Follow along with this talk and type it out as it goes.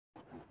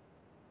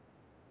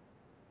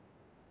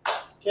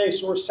Okay,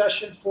 so we're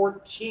session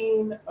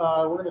 14.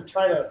 We're going to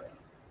try to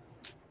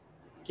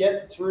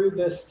get through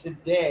this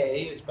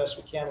today as best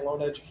we can.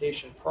 Loan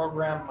education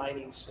program,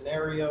 mining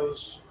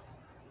scenarios,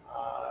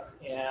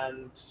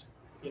 and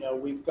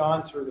we've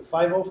gone through the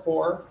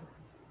 504.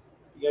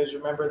 You guys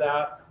remember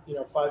that?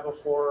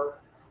 504,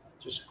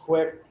 just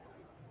quick,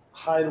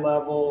 high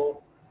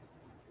level,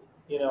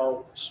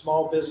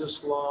 small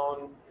business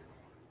loan,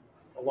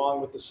 along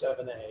with the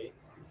 7A.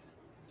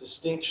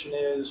 Distinction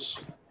is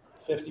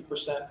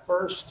 50%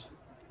 first,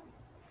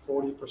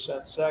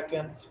 40%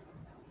 second,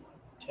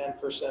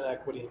 10%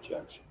 equity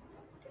injection.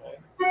 Okay,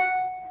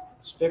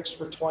 it's fixed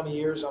for 20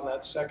 years on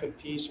that second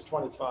piece, or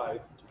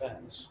 25,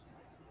 depends.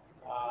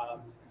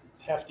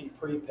 Hefty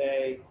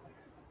prepay.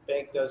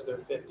 Bank does their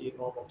 50 in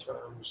normal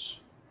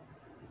terms.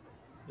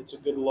 It's a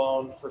good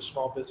loan for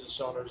small business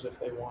owners if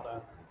they want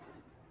to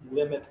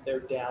limit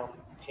their down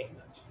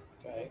payment.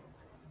 Okay,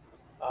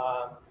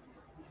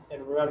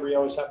 and remember, you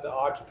always have to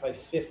occupy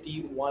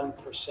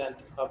 51%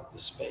 of the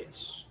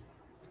space.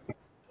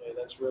 Okay,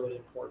 that's really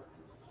important.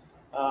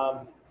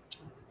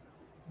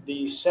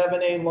 The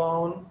 7A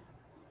loan,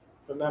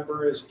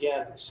 remember, is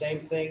again,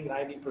 same thing,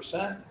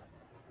 90%.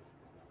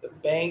 The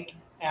bank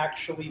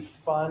actually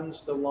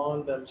funds the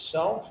loan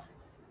themselves.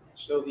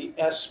 So the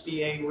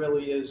SBA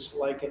really is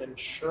like an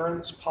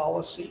insurance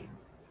policy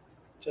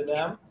to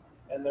them.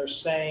 And they're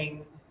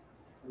saying,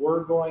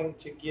 we're going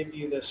to give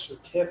you this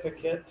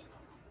certificate,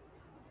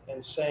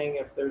 and saying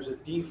if there's a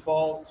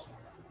default,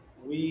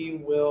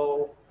 we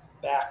will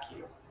back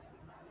you,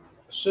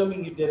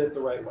 assuming you did it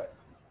the right way.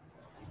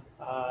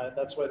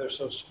 That's why they're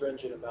so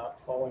stringent about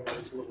following all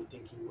these little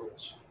dinky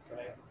rules.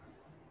 Okay,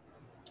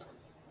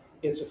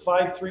 it's a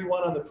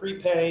 5.31 on the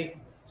prepay.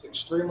 It's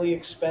extremely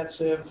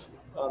expensive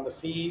on the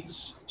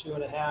fees,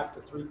 2.5% to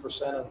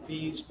 3% on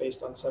fees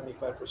based on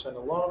 75% of the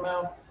loan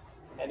amount.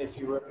 And if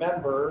you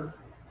remember,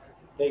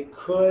 they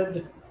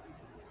could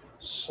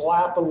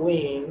slap a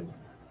lien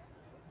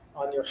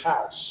on your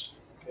house.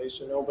 Okay,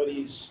 so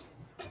nobody's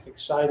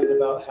excited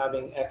about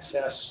having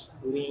excess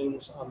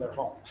liens on their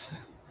home.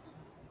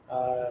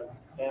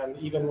 And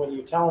even when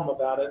you tell them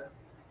about it,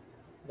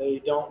 they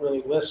don't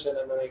really listen,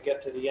 and then they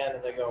get to the end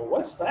and they go,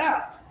 "What's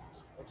that?"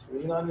 It's a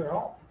lien on your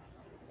home,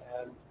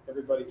 and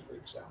everybody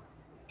freaks out.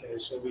 Okay,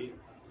 so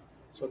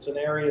it's an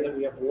area that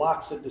we have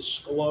lots of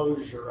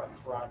disclosure up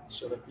front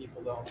so that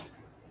people don't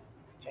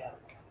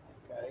panic.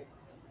 Okay,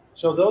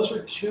 so those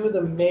are two of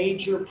the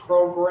major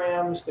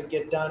programs that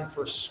get done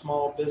for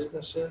small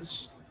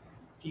businesses.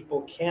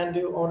 People can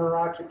do owner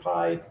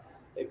occupied.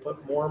 They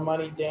put more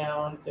money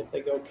down if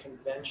they go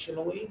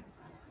conventionally.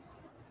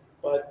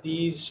 But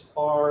these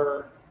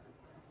are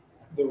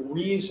the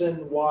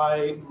reason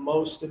why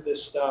most of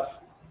this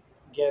stuff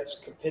gets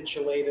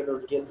capitulated or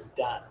gets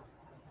done,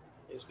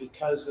 is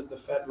because of the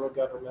federal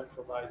government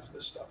provides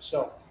this stuff.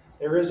 So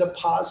there is a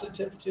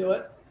positive to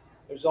it.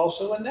 There's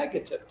also a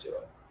negative to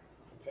it.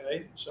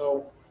 Okay,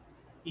 so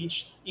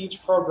each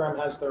program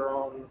has their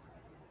own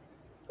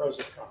pros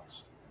and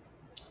cons.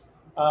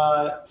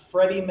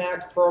 Freddie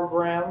Mac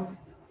program,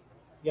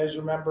 you guys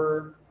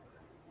remember,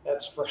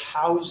 that's for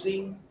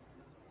housing,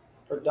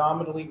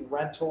 predominantly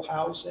rental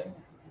housing.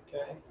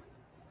 Okay,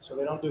 so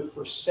they don't do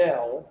for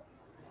sale,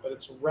 but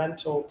it's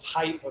rental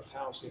type of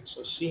housing.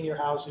 So senior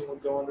housing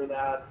would go under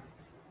that.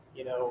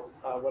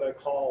 What I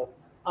call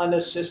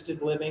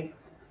unassisted living.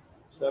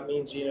 So that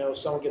means,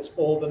 someone gets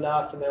old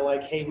enough and they're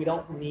like, hey, we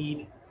don't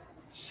need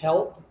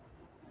help,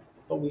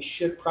 but we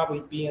should probably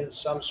be in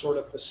some sort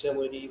of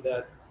facility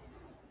that,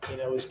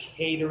 is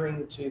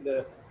catering to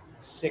the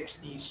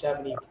 60,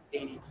 70,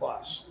 80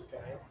 plus.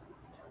 Okay.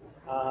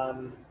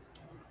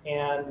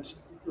 And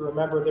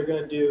remember,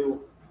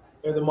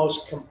 they're the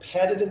most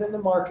competitive in the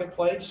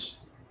marketplace.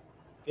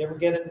 If you ever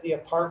get into the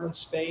apartment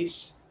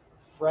space,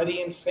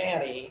 Freddie and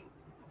Fannie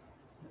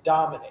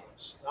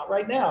dominates. Not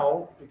right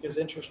now, because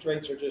interest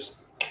rates are just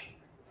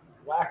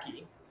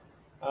wacky,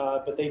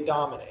 but they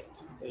dominate.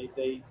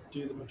 They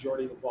do the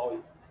majority of the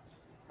volume.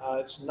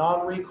 It's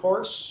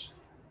non-recourse,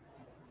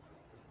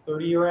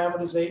 30-year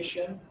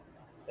amortization.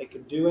 They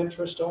can do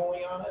interest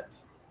only on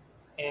it.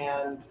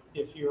 And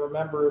if you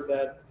remember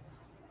that,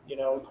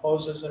 it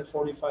closes in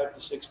 45 to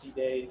 60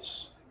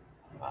 days,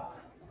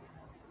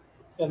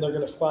 and they're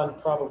going to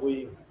fund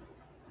probably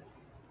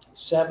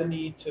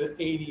 70 to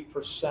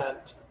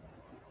 80%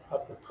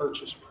 of the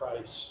purchase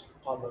price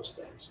on those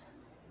things.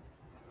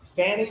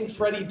 Fannie and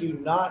Freddie do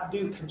not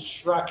do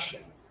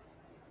construction.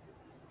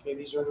 Okay,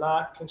 these are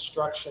not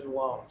construction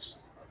loans.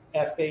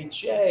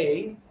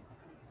 FHA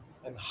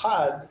and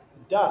HUD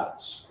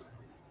does.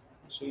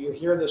 So you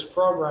hear this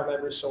program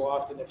every so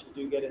often, if you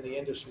do get in the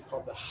industry,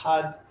 called the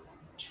HUD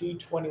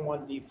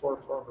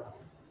 221D4 program.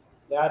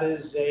 That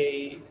is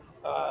a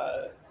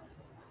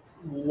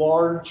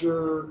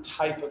larger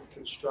type of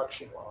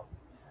construction loan.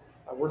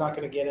 We're not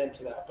going to get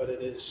into that, but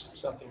it is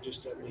something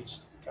just to at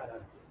least kind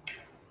of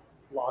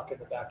lock in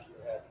the back of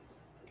your head.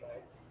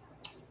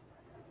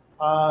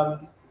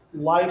 Okay.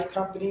 Life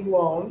company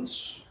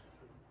loans.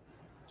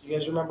 Do you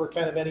guys remember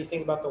kind of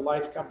anything about the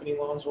life company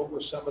loans? What were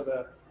some of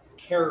the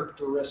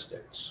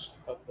characteristics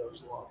of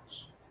those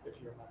loans, if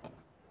you remember.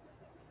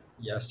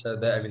 Yes, so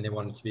that, I mean, they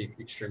want it to be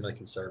extremely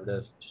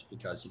conservative just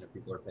because,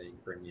 people are paying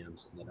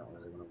premiums and they don't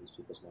really want to lose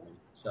people's money.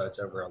 So it's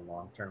over a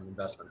long-term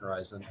investment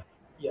horizon. Uh,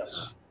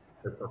 Yes.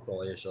 their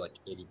portfolios are like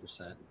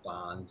 80%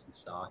 bonds and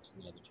stocks,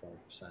 and the other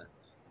 20%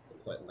 they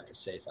put in like a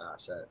safe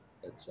asset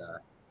that's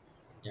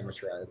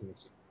amortized. I think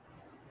it's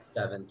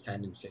 7,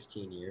 10, and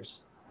 15 years.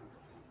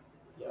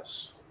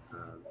 Yes.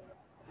 Um,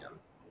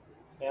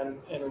 yeah.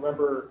 And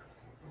remember,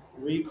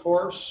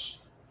 recourse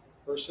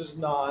versus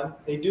non.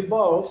 They do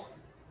both,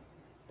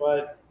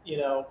 but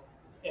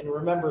and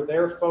remember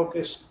they're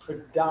focused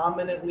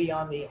predominantly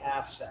on the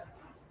asset.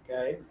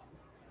 Okay.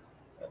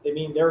 I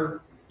mean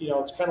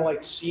it's kind of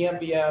like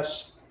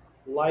CMBS,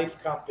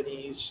 life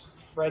companies,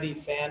 Freddie,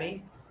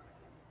 Fannie.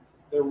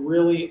 They're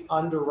really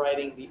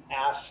underwriting the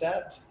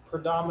asset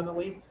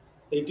predominantly.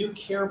 They do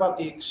care about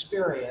the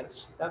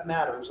experience, that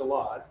matters a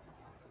lot,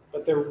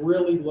 but they're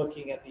really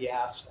looking at the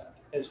asset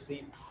as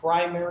the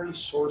primary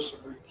source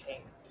of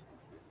repayment.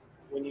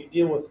 When you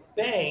deal with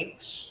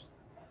banks,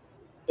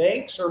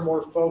 banks are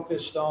more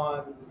focused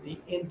on the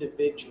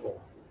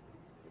individual.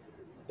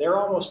 They're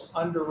almost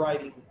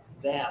underwriting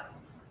them.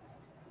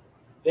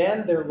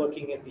 Then they're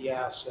looking at the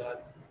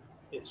asset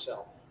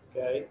itself.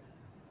 Okay.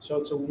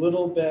 So it's a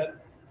little bit,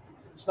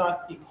 it's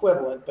not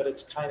equivalent, but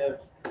it's kind of,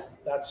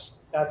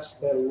 that's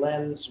the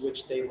lens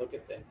which they look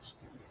at things.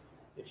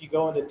 If you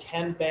go into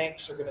 10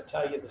 banks, they're going to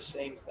tell you the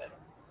same thing.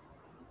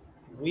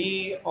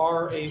 We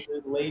are a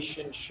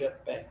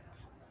relationship bank.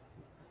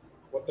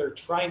 What they're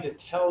trying to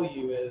tell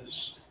you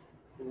is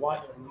we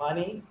want your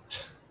money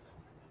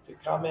to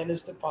come in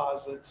as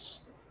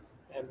deposits,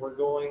 and we're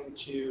going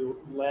to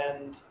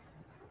lend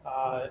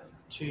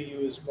to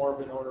you as more of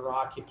an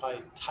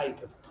owner-occupied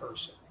type of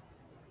person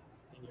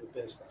in your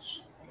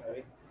business.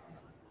 Okay.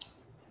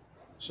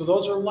 So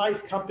those are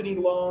life company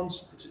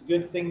loans. It's a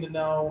good thing to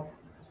know.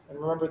 And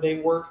remember, they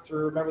work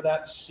through, remember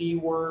that C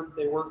word?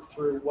 They work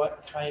through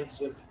what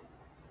kinds of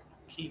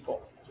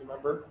people? Do you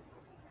remember?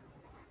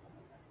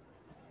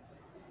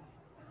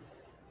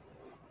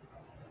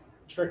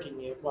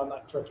 Tricking you. Well,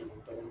 not tricking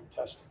you, but I'm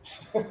testing.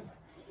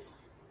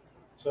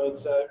 So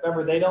it's,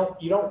 remember,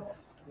 you don't,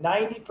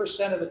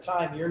 90% of the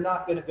time, you're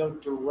not going to go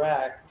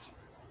direct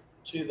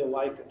to the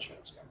life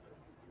insurance company.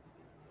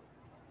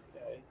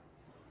 Okay.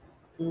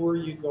 Who are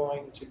you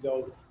going to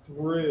go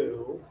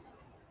through?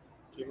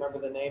 Do you remember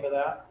the name of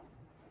that?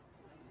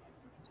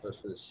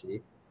 Starts with a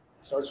C.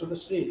 Starts with a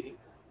C.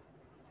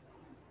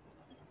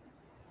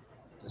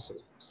 This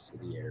is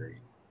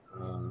subsidiary.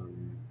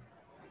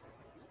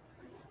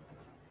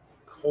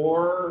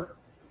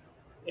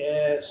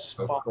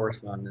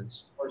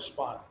 Correspondence.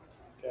 Correspondent.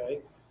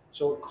 Okay.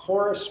 So a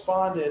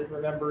correspondent,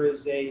 remember,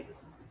 is a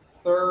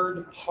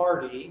third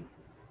party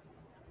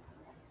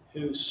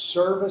who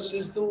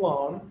services the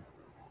loan,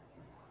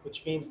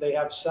 which means they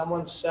have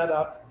someone set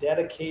up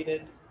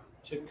dedicated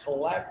to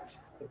collect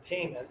the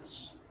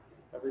payments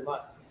every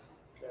month.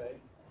 Okay.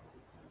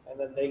 And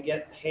then they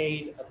get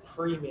paid a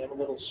premium, a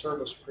little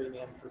service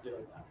premium for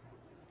doing that.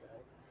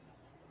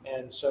 Okay.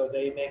 And so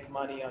they make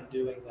money on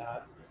doing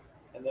that.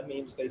 And that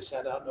means they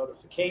send out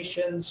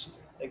notifications,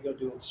 they go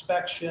do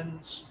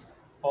inspections,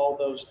 all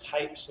those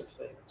types of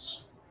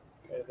things.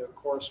 Okay, they're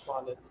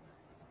correspondent.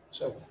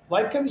 So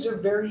life companies are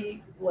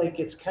very, like,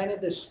 it's kind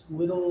of this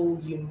little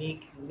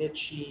unique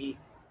niche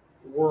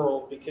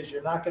world, because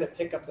you're not going to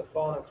pick up the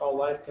phone and call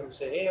life company and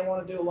say, hey, I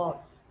want to do a loan.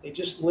 They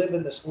just live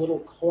in this little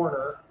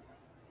corner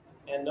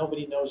and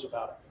nobody knows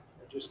about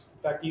it. Just,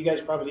 in fact, you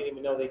guys probably didn't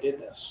even know they did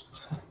this.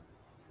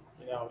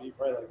 You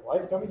probably like,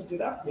 life companies do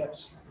that?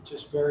 Yes. It's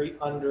just very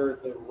under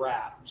the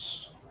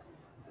wraps.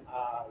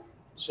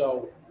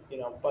 So,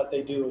 but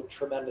they do a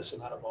tremendous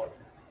amount of volume.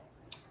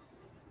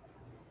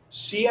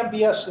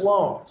 CMBS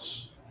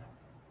loans.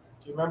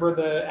 Do you remember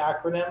the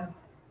acronym?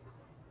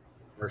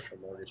 Commercial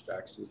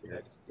mortgage-backed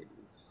securities.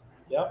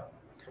 Yep.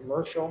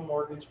 Commercial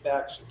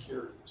mortgage-backed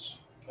securities.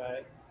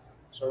 Okay.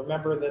 So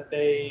remember that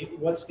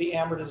what's the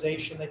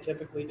amortization they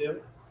typically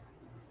do?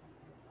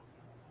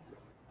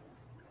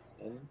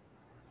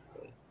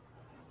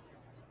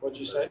 What'd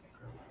you say?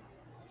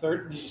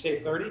 30? Did you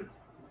say 30?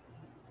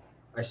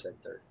 I said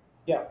 30.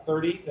 Yeah,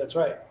 30. That's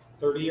right.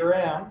 30-year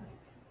am.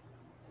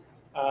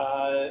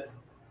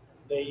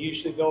 They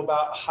usually go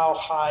about how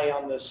high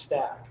on the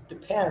stack.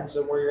 Depends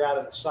on where you're at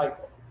in the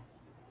cycle,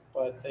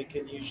 but they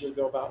can usually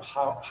go about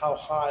how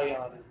high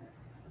on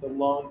the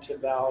loan to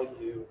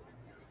value.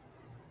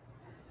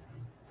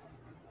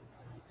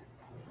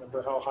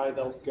 Remember how high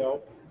they'll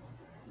go?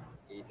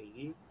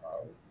 80.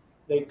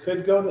 They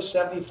could go to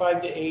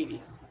 75 to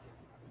 80,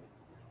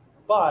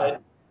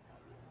 but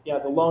yeah,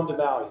 the loan to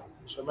value.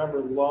 So remember,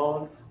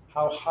 loan,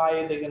 how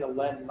high are they going to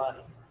lend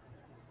money?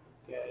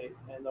 Okay,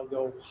 and they'll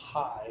go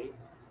high.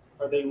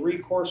 Are they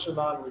recourse or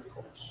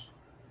non-recourse?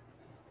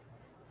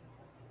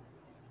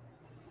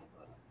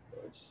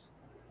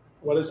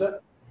 What is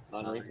it?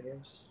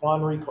 Non-recourse.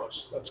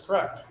 Non-recourse. That's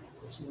correct.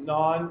 It's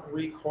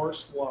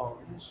non-recourse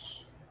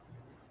loans.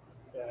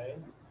 Okay,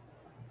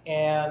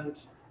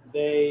 and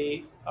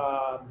They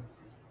are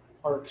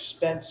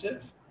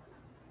expensive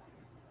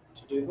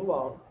to do the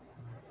loan,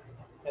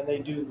 and they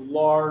do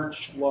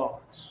large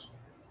loans.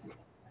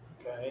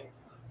 Okay,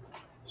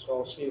 so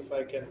I'll see if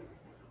I can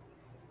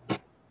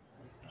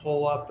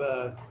pull up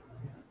a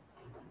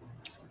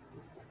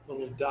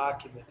little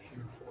document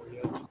here for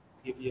you to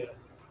give you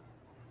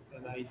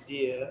an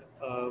idea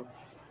of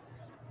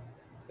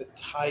the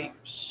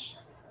types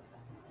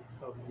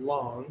of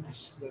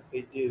loans that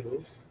they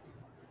do.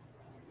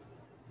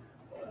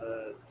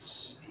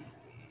 Let's see.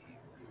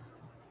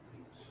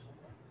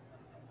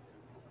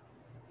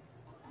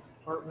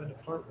 Apartment.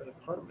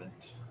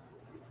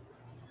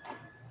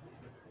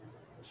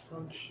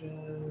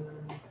 Function.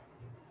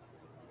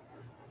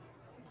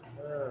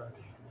 Where are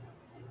you?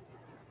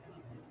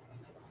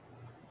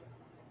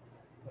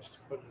 Must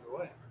have put it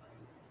away.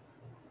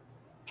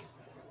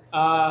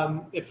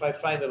 If I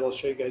find it, I'll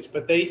show you guys.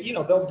 But they,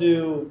 they'll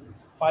do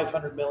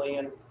 500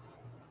 million,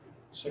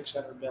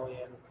 600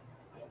 million.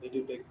 They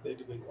do big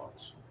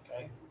loans.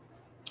 Okay.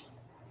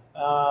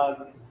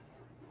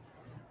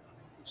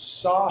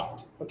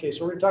 Soft. Okay,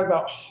 so we're talking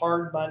about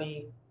hard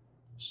money,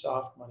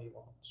 soft money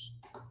loans.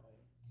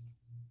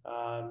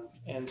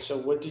 And so,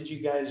 what did you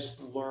guys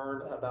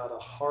learn about a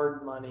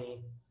hard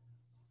money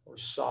or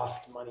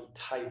soft money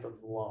type of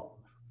loan?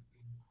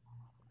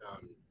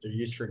 They're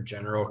used for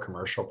general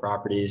commercial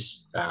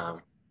properties. The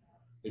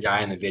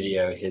guy in the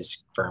video,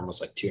 his firm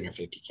was like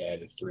 250K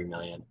to 3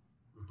 million.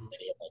 And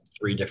he had like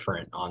 3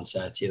 different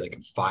onsets. He had like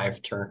a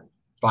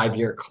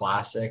 5-year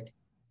classic,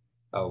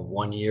 a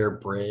 1-year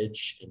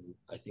bridge, and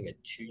I think a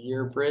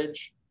 2-year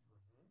bridge.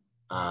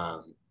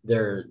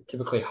 They're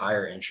typically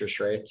higher interest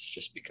rates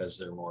just because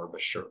they're more of a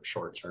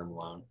short-term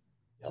loan.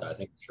 So I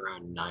think it's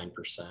around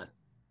 9%.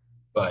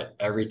 But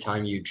every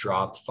time you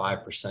dropped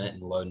 5% in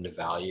loan to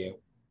value,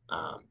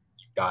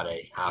 you got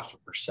a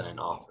 0.5%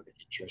 off of the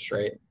interest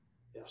rate.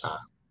 Yes.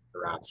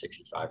 Around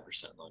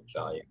 65% loan to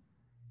value.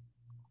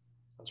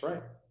 That's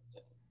right.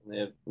 They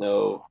have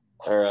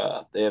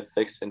they have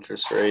fixed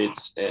interest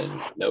rates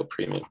and no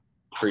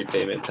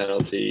prepayment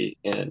penalty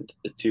and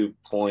a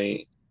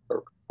 2-point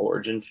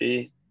origin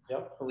fee.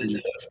 Yep.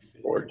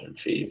 Origin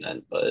fee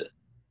meant, but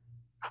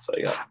that's what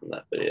I got from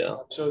that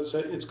video. So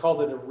it's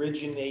called an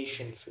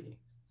origination fee.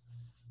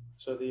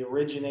 So the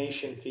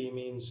origination fee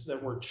means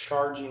that we're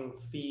charging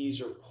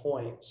fees or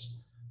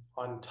points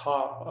on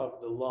top of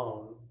the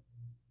loan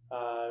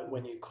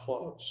when you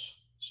close.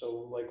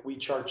 So like we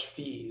charge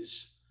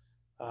fees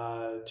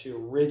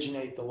to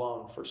originate the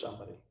loan for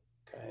somebody.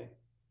 Okay.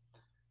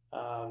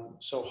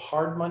 So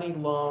hard money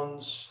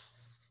loans.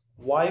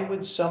 Why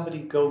would somebody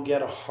go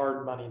get a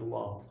hard money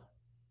loan?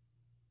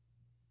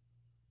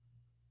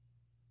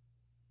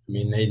 I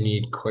mean, they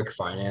need quick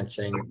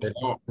financing. They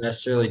don't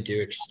necessarily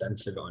do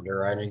extensive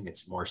underwriting.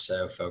 It's more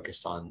so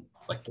focused on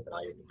like the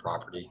value of the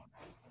property,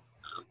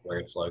 where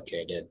it's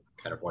located,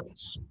 kind of what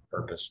its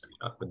purpose,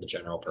 with the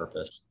general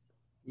purpose.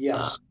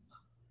 Yes.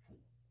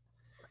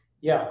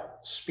 Yeah.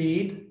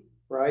 Speed,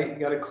 right? You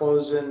got to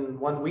close in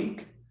 1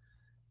 week.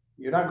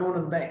 You're not going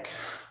to the bank.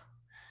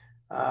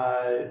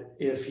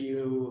 If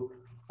you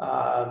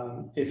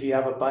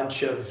have a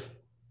bunch of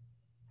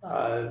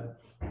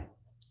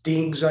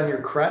dings on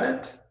your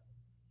credit,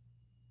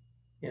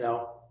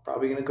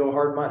 probably going to go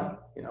hard money.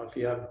 If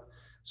you have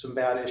some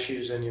bad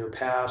issues in your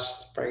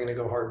past, probably going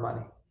to go hard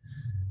money.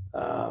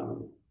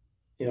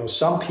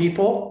 Some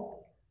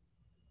people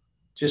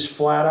just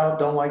flat out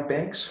don't like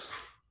banks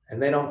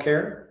and they don't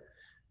care.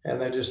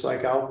 And they're just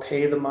like, I'll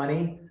pay the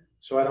money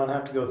so I don't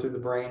have to go through the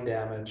brain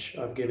damage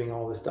of giving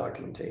all this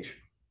documentation.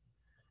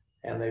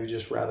 And they would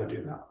just rather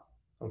do that.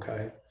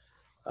 Okay.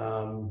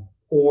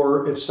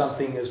 Or if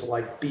something is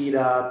like beat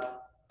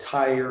up,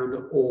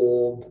 tired,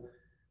 old,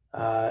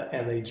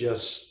 and they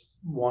just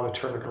want to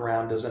turn it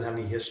around, doesn't have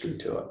any history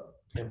to it,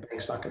 and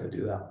bank's not going to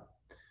do that.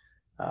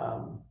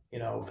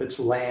 If it's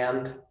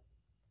land,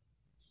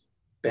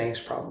 bank's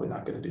probably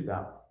not going to do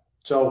that.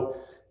 So,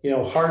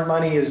 hard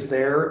money is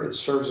there. It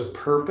serves a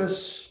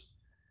purpose,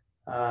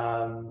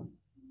 and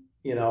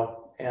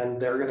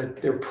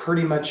they're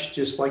pretty much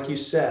just like you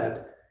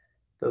said,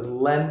 the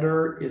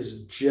lender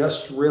is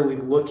just really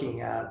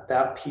looking at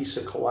that piece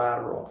of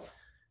collateral.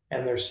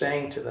 And they're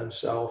saying to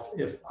themselves,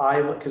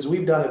 because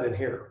we've done it in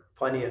here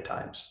plenty of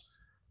times,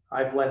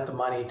 I've lent the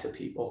money to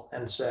people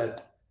and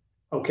said,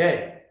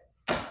 okay,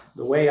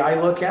 the way I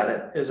look at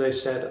it is I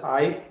said,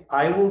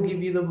 I will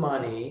give you the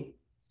money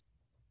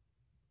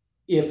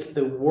if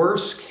the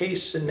worst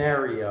case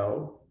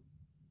scenario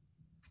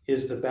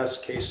is the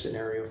best case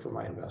scenario for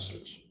my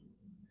investors.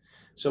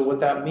 So what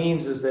that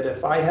means is that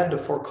if I had to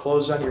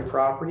foreclose on your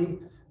property,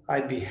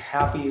 I'd be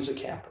happy as a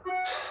camper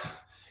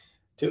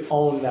to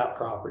own that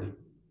property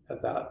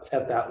at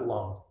that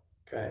loan.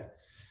 Okay.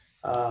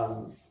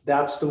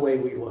 That's the way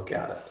we look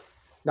at it.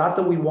 Not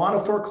that we want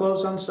to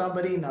foreclose on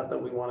somebody, not that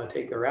we want to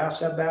take their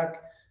asset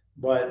back,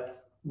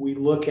 but we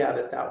look at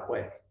it that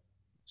way.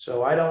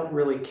 So I don't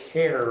really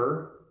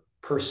care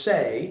per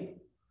se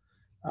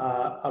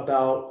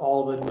about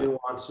all the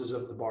nuances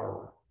of the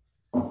borrower.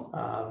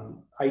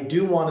 I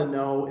do want to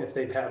know if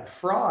they've had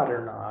fraud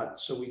or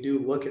not. So we do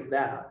look at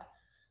that.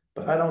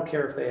 But I don't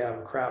care if they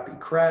have crappy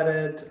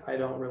credit. I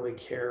don't really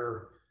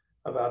care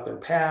about their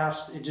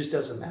past. It just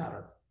doesn't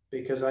matter,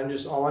 because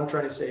all I'm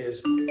trying to say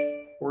is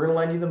we're going to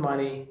lend you the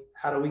money.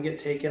 How do we get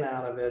taken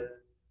out of it?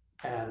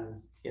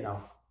 And,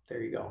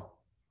 there you go.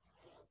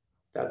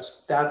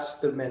 That's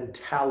the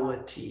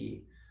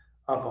mentality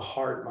of a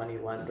hard money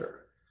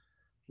lender.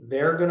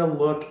 They're going to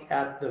look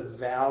at the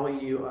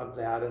value of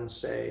that and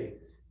say,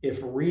 if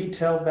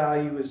retail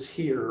value is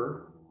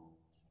here,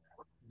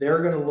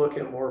 they're going to look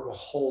at more of a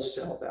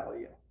wholesale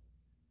value.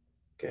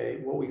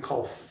 Okay, what we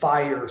call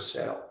fire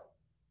sale.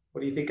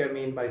 What do you think I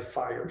mean by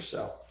fire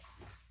sale?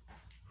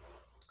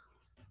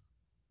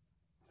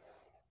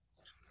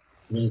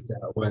 Means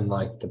that when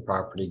like the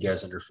property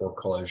goes under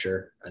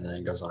foreclosure and then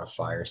it goes on a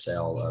fire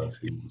sale of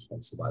who just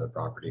wants to buy the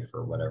property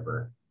for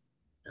whatever,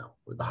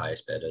 what the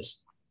highest bid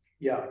is.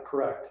 Yeah,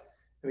 correct.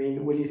 I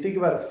mean, when you think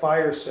about a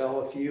fire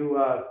sale, if you,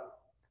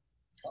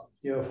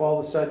 if all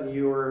of a sudden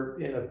you were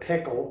in a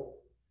pickle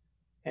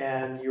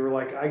and you were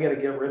like, I got to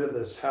get rid of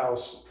this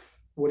house,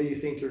 what do you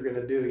think you're going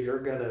to do?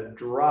 You're going to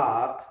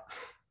drop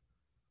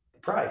the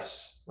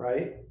price,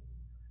 right?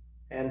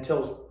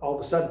 Until all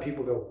of a sudden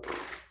people go,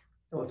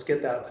 let's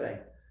get that thing.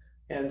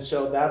 And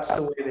so that's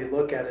the way they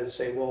look at it, is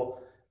say,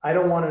 well, I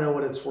don't want to know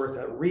what it's worth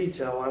at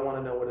retail. I want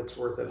to know what it's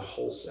worth at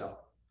wholesale,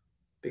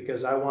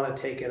 because I want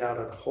to take it out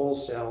at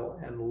wholesale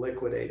and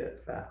liquidate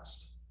it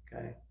fast.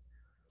 Okay.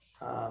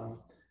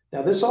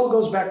 Now this all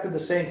goes back to the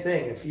same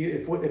thing. If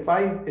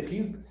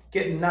you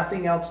get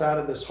nothing else out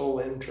of this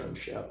whole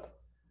internship,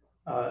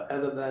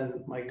 other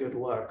than my good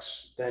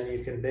looks, then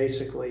you can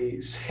basically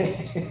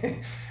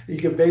say,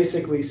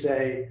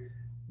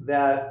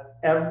 that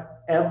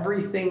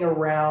everything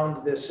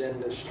around this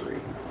industry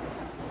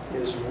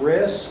is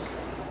risk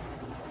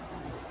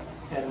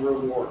and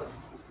reward.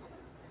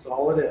 That's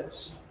all it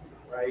is,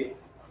 right?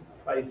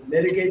 If I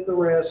mitigate the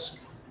risk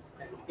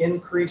and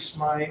increase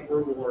my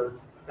reward,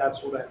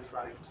 that's what I'm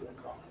trying to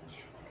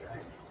accomplish, okay?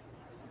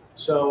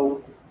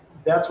 So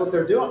that's what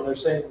they're doing. They're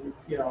saying,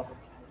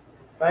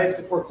 if I have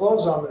to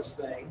foreclose on this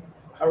thing,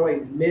 how do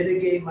I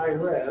mitigate my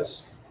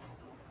risk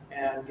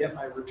and get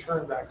my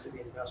return back to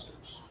the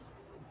investors?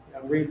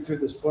 I'm reading through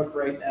this book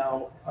right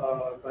now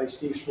by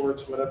Steve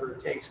Schwartz, Whatever It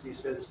Takes. And he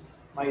says,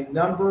 my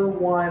number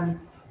one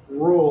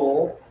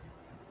rule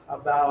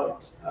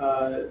about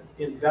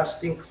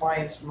investing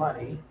clients'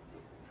 money,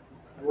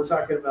 and we're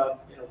talking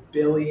about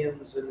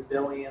billions and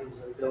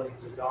billions and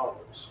billions of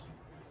dollars.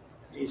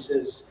 He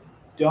says,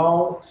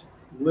 don't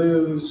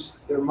lose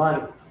their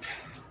money.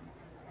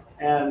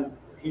 And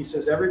he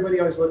says, everybody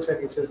always looks at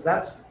me and says,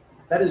 that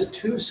is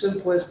too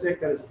simplistic.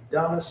 That is the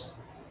dumbest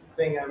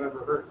thing I've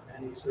ever heard.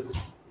 And he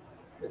says,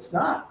 it's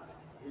not.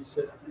 He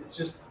said, it's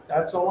just,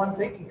 that's all I'm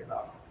thinking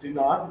about. Do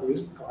not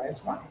lose the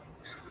client's money,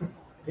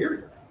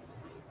 period.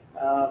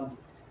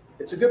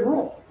 It's a good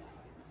rule.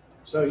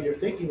 So you're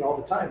thinking all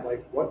the time,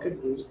 like, what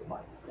could lose the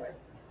money, right?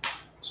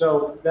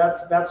 So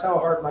that's how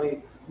hard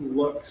money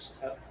looks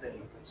at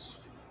things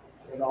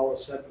when all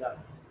is said and done.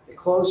 They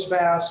close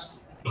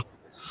fast.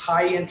 It's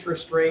high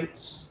interest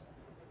rates.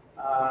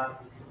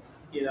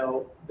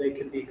 They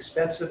can be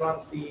expensive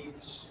on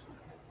fees,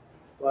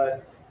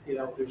 but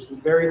there's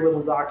very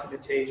little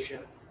documentation,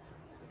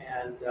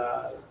 and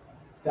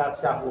that's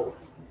that world.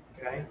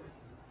 Okay.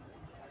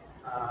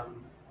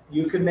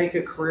 You can make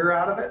a career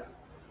out of it.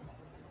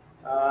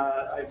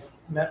 I've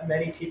met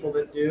many people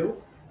that do,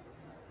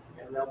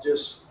 and they'll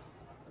just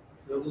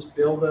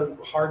build a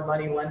hard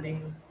money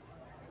lending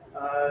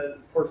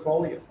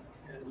portfolio,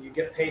 and you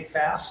get paid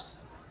fast.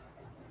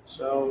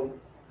 So,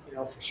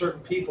 for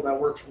certain people that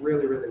works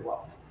really, really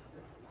well.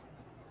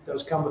 It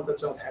does come with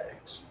its own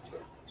headaches too.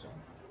 So.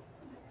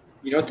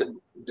 What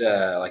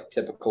the like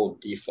typical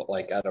default,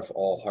 like out of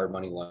all hard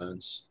money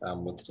loans,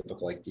 what the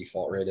typical like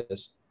default rate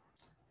is?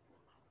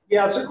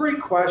 Yeah, it's a great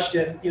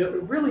question.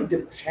 It really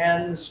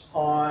depends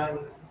on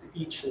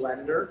each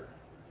lender.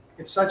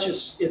 It's such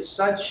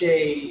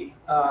a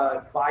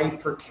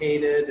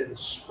bifurcated and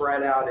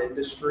spread out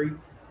industry.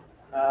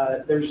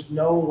 There's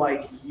no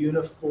like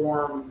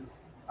uniform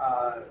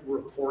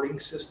reporting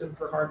system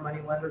for hard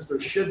money lenders. There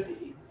should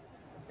be,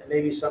 and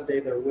maybe someday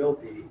there will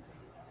be.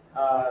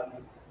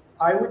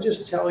 I would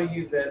just tell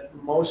you that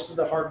most of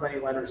the hard money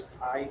lenders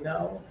I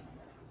know,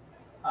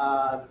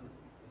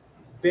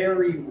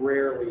 very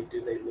rarely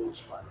do they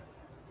lose money.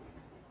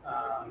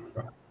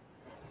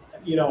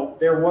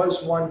 There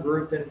was one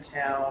group in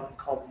town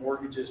called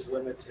Mortgages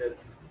Limited,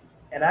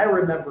 and I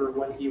remember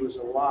when he was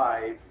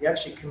alive, he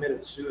actually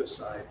committed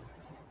suicide,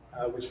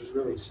 which was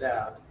really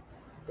sad.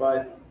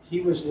 But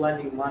he was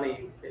lending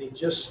money, and he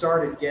just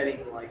started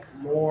getting like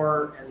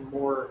more and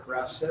more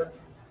aggressive,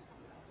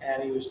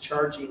 and he was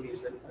charging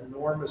these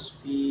enormous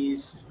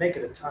fees. He was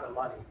making a ton of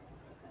money.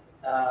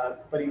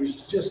 But he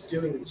was just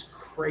doing these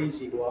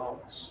crazy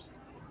loans,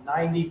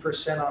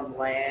 90% on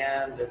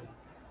land. And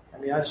I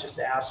mean, that's just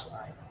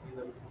asinine.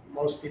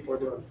 Most people are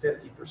doing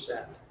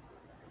 50%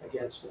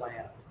 against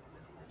land.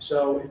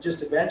 So it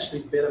just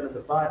eventually bit him in the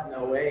butt in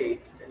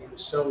 '08, and he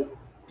was so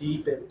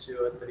deep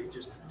into it that he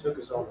just took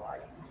his own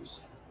life. He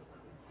just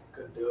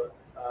couldn't do it.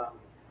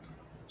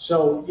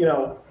 So,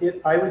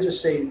 I would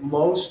just say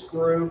most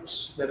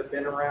groups that have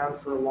been around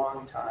for a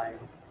long time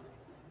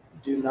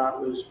do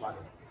not lose money.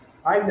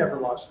 I've never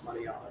lost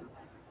money on it.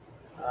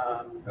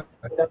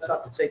 But that's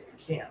not to say you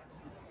can't,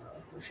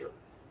 for sure.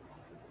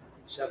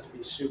 You just have to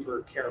be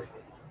super careful,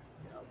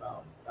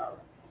 about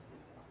it.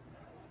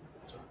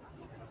 So.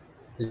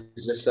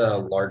 Is this a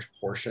large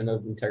portion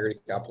of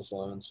Integrity Capital's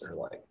loans, or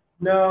like?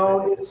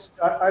 No,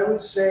 I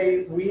would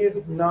say we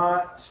have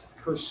not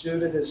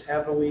pursued it as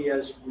heavily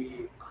as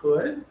we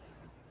could.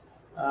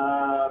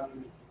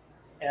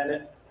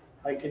 And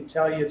I can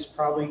tell you it's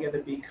probably going to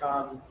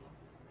become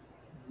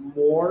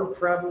more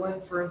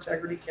prevalent for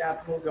Integrity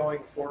Capital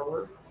going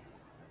forward,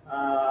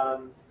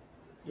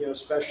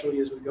 especially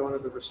as we go into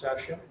the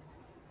recession.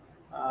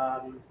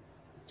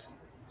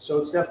 So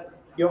it's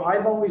definitely,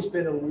 I've always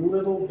been a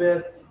little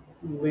bit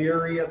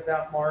leery of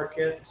that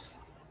market,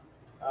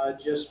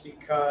 just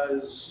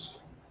because,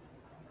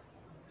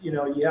 you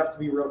have to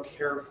be real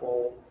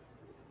careful,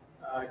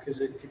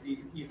 because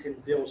you can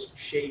deal with some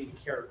shady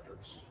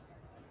characters.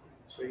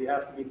 So you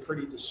have to be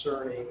pretty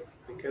discerning,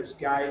 because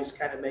guys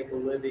kind of make a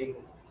living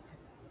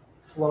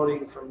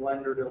floating from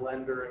lender to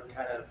lender and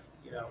kind of,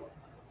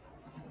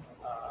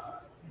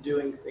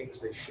 doing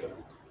things they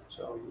shouldn't.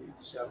 So you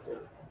just have to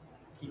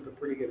keep a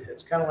pretty good hit.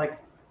 It's kind of like,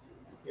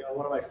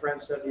 one of my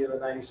friends said the other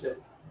night, he said,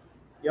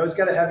 you always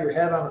got to have your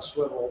head on a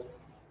swivel,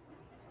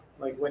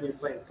 like when you're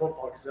playing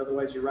football, because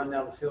otherwise you run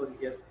down the field and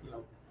you get,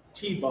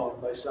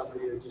 T-boned by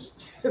somebody that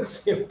just can't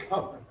see him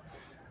coming.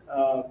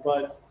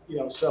 But,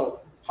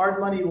 so hard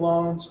money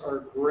loans are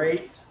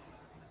great.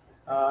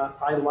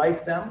 I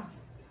like them.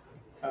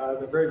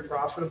 They're very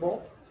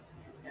profitable,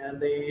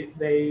 and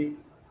they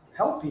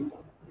help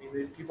people. I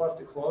mean, people have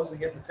to close, they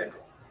get in the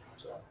pickle.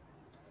 So,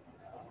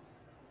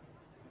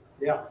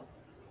 yeah.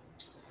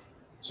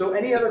 So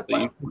any other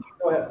questions?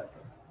 Go ahead.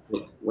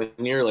 When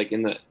you're like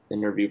in the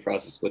interview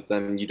process with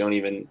them, you don't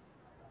even,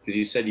 because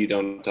you said you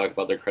don't talk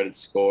about their credit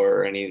score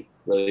or any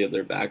really of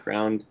their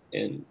background,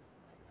 and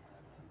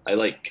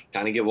I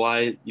kind of get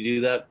why you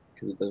do that,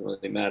 because it doesn't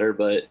really matter,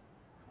 but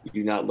you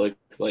do not look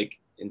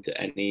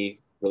into any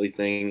really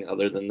thing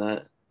other than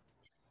that.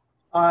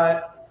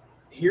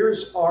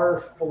 Here's our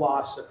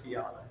philosophy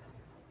on it.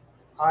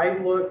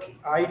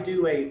 I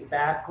do a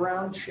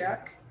background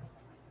check.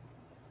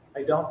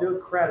 I don't do a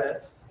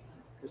credit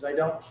because I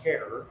don't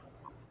care,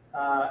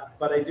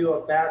 but I do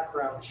a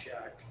background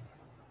check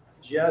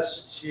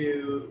just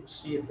to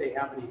see if they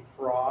have any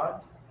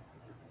fraud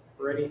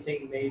or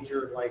anything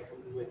major like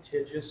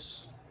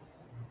litigious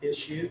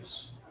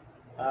issues.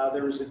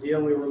 There was a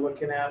deal we were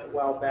looking at a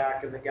while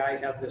back, and the guy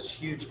had this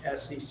huge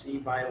SEC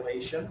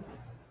violation.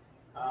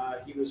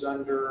 He was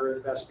under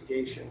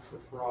investigation for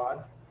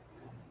fraud.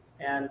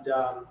 And,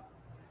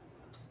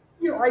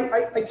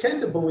 I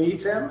tend to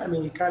believe him. I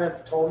mean, he kind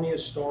of told me a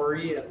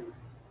story, and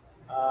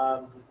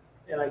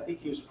I think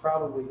he was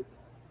probably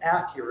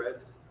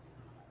accurate.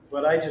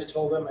 But I just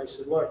told him, I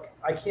said, look,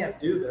 I can't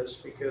do this,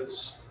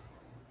 because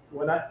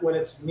when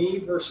it's me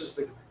versus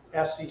the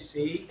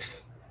SEC,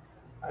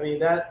 I mean,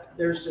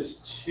 there's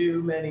just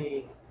too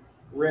many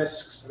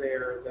risks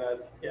there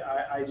that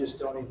I just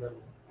don't even.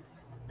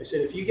 I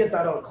said, if you get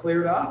that all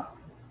cleared up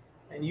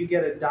and you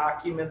get a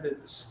document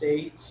that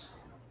states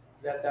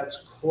that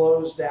that's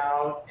closed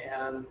out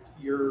and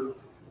you're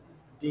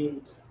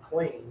deemed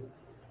clean,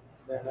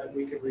 then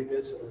we could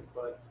revisit it.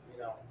 But,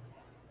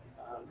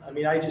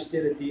 I just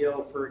did a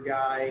deal for a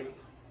guy.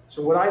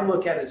 So what I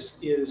look at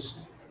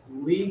is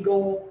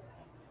legal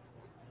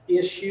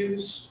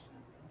issues.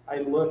 I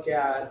look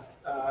at,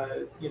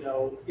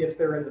 if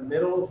they're in the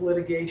middle of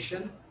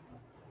litigation.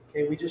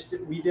 Okay, we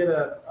did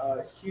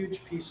a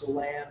huge piece of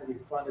land. We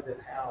funded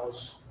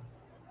in-house,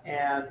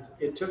 and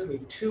it took me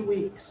 2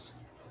 weeks,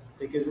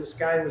 because this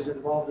guy was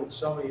involved in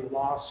so many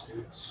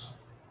lawsuits,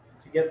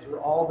 to get through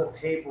all the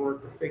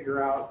paperwork to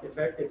figure out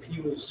if he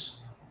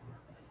was,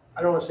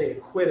 I don't want to say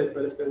acquitted,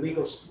 but if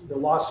the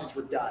lawsuits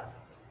were done.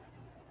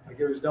 Like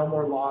there was no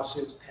more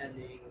lawsuits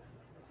pending,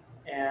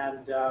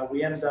 and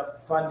we ended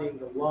up funding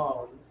the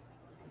loan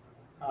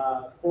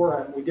for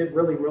him. We did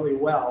really, really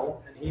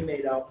well, and he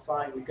made out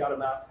fine. We got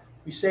him out.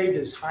 We saved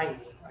his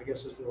hiney, I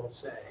guess is what I'll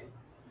say,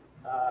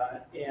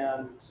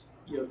 and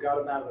got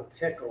him out of a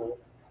pickle,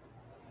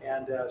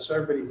 and so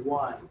everybody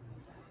won.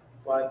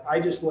 But I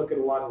just look at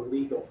a lot of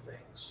legal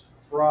things,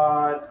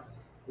 fraud,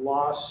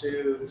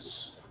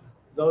 lawsuits.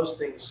 Those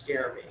things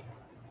scare me.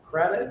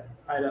 Credit,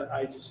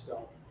 I just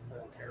don't. I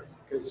don't care,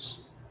 because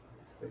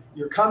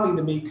you're coming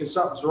to me because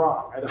something's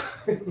wrong.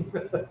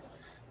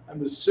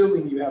 I'm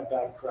assuming you have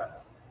bad credit.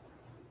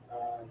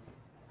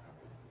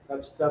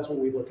 That's what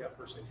we look at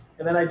personally.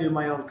 And then I do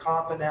my own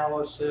comp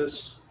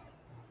analysis,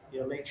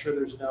 make sure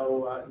there's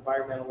no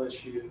environmental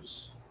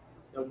issues,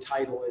 no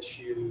title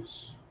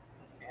issues.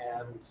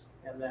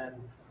 And then,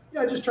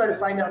 I just try to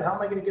find out, how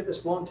am I going to get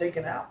this loan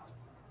taken out?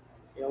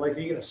 Are you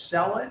going to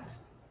sell it?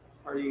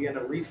 Are you going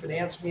to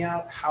refinance me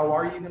out? How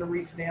are you going to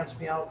refinance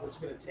me out? What's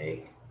it going to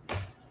take?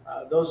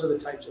 Those are the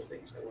types of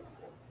things they look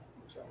for.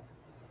 So,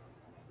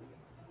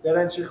 does that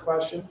answer your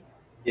question?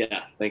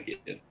 Yeah, thank you.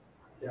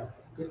 Yeah,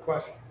 good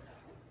question.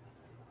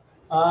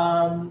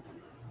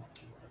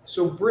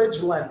 So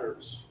bridge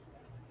lenders.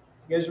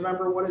 You guys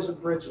remember what is a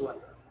bridge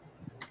lender?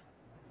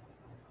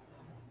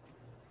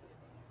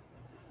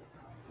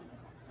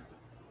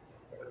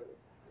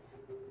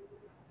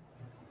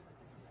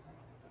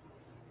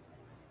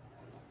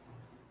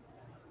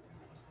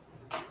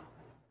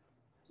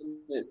 Isn't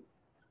it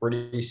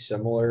pretty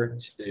similar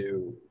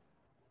to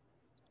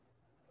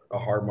a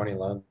hard money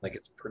loan? Like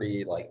it's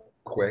pretty like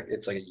quick.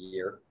 It's like a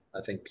year.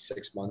 I think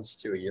 6 months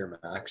to a year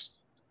max.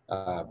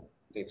 I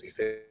think it's like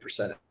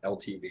 50%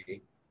 LTV,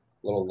 a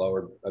little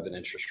lower of an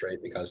interest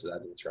rate because of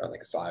that. It's around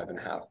like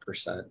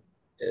 5.5%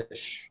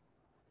 ish.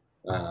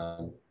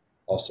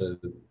 Also,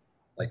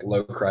 like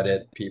low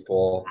credit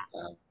people.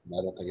 I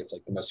don't think it's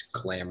like the most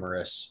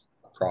glamorous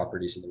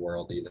properties in the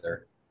world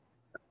either.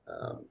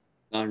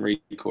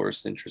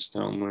 Non-recourse, interest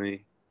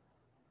only.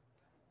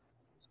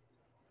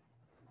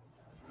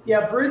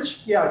 Yeah,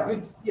 bridge. Yeah,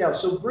 good. Yeah,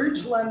 so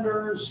bridge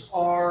lenders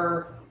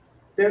are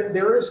there.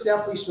 There is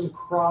definitely some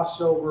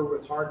crossover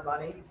with hard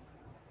money.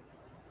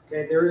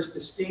 Okay, there is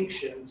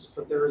distinctions,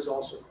 but there is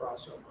also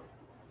crossover.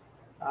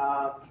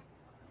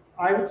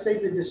 I would say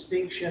the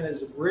distinction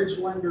is a bridge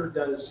lender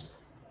does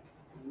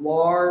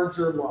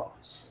larger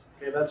loans.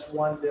 Okay, that's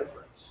one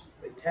difference.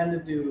 They tend to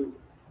do,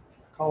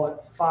 call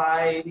it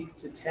 5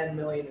 to 10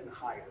 million and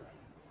higher.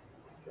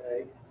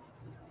 Okay,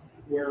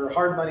 where a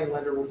hard money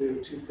lender will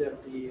do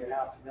 250,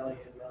 $500,000, $1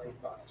 million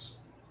bucks.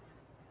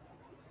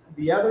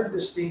 The other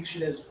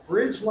distinction is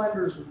bridge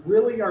lenders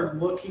really are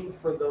looking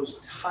for those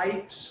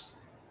types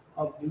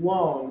of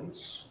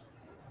loans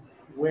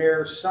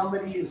where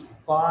somebody is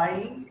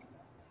buying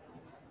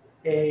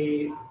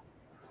a,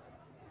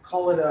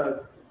 call it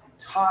a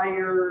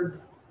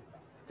tired,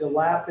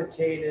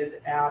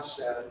 dilapidated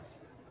asset,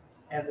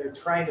 and they're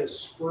trying to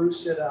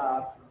spruce it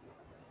up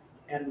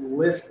and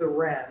lift the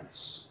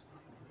rents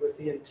with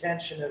the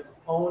intention of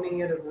owning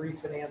it and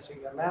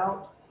refinancing them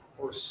out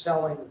or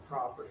selling the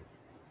property.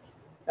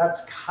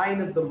 That's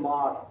kind of the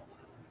model.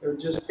 They're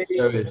just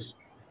basically,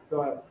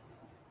 go ahead.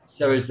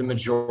 So is the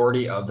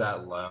majority of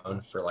that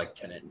loan for like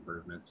tenant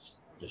improvements,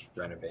 just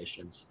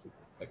renovations, to,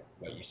 like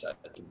what you said,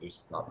 to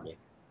boost the property?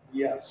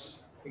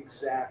 Yes,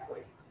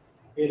 exactly.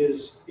 It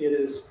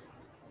is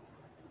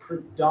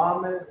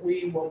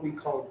predominantly what we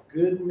call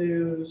good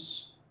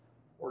news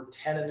or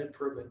tenant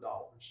improvement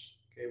dollars.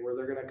 Okay, where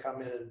they're going to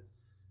come in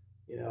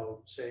and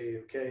say,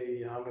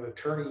 okay, I'm going to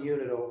turn a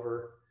unit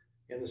over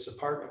in this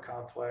apartment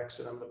complex,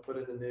 and I'm going to put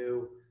in a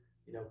new,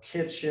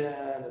 kitchen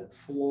and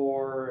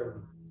floor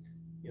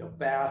and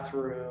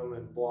bathroom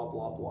and blah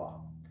blah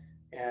blah.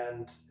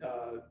 And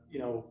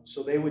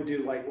so they would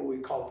do like what we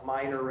call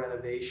minor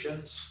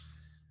renovations.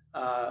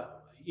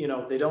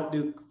 They don't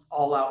do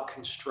all out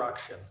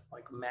construction,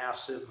 like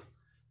massive,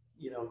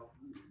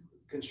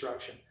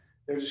 construction.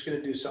 They're just going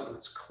to do something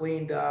that's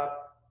cleaned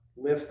up,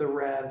 lift the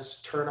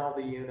rents, turn all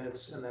the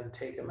units, and then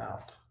take them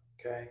out.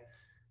 Okay.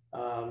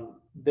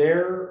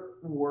 There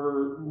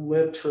were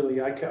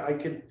literally, I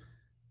could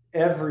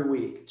every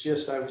week,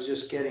 I was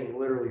just getting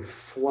literally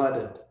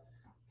flooded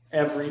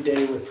every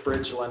day with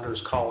bridge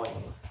lenders calling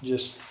me.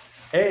 Just,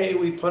 hey,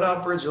 we put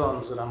out bridge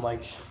loans. And I'm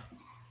like,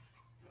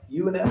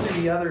 you and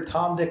every other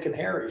Tom, Dick, and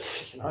Harry.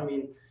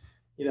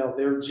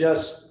 They're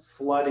just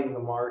flooding the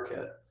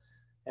market.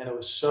 And it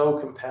was so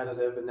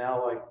competitive. And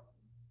now,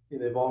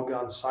 they've all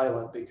gone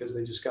silent because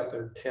they just got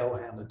their tail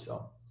handed to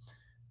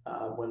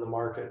them when the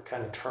market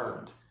kind of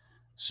turned.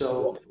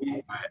 So,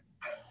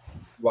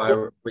 why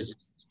was it?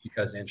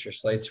 Because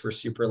interest rates were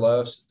super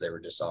low, so they were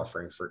just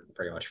offering for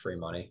pretty much free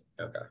money.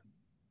 Okay.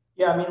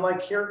 Yeah,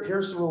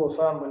 here's the rule of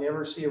thumb. When you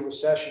ever see a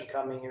recession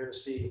coming, you're to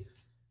see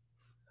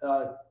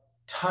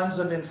tons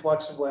of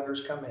influx of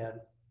lenders come in.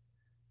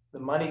 The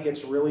money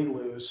gets really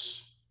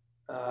loose.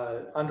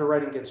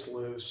 Underwriting gets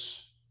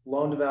loose.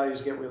 Loan to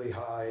values get really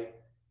high.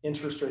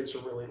 Interest rates are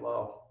really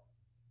low.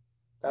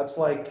 That's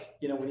like,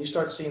 when you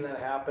start seeing that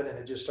happen and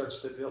it just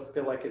starts to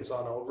feel like it's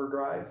on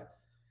overdrive,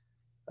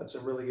 that's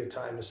a really good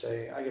time to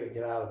say, I got to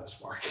get out of this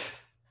market.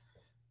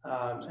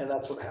 And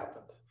that's what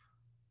happened.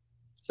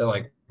 So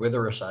like with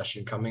a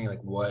recession coming,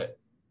 what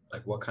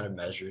kind of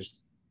measures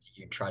do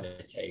you try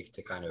to take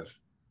to kind of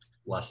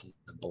lessen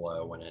the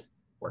blow when it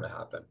were to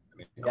happen?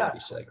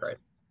 Obviously, right.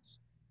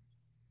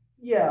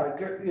 Yeah,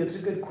 it's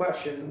a good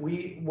question.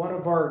 One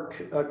of our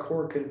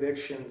core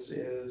convictions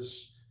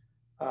is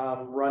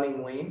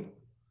running lean.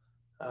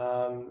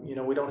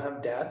 We don't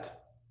have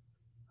debt.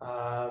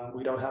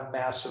 We don't have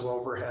massive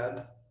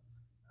overhead.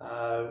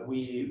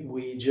 We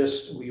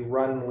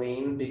run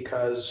lean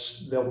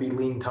because there'll be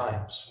lean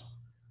times.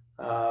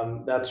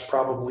 That's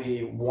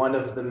probably one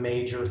of the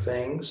major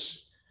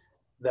things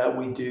that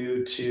we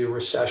do to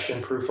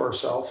recession proof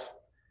ourselves.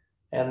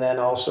 And then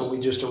also we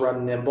just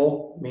run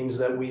nimble, means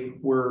that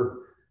we're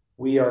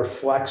we are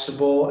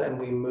flexible and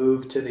we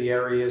move to the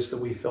areas that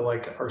we feel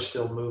like are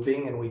still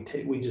moving, and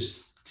we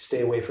just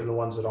stay away from the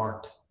ones that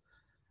aren't.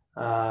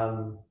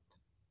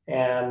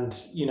 And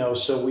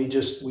so we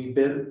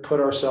put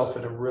ourselves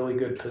in a really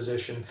good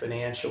position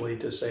financially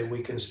to say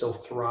we can still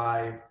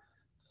thrive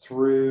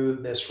through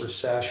this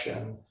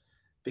recession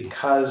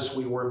because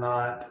we were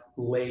not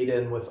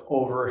laden with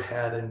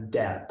overhead and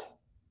debt.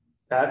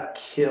 That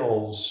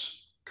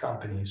kills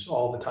companies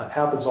all the time,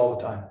 happens all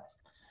the time.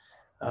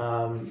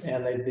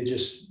 And they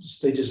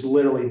just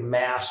literally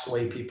mass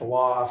lay people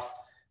off.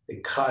 They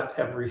cut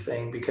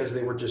everything because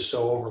they were just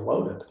so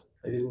overloaded.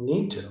 They didn't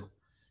need to.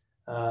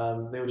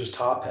 They were just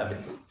top heavy.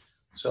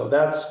 So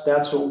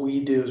that's what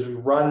we do is we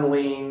run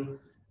lean,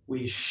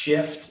 we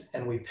shift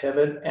and we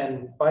pivot.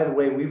 And by the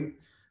way,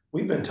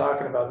 we've been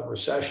talking about the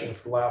recession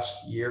for the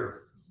last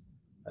year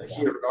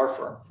here at our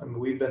firm. I mean,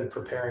 we've been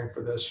preparing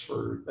for this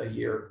for a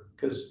year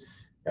because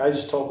I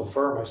just told the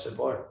firm, I said,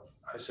 look,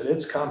 I said,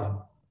 it's coming.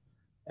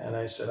 And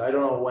I said, I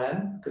don't know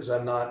when, because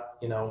I'm not,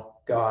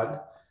 God.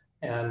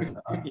 And,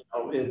 I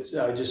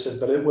just said,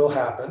 but it will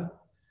happen.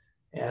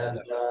 And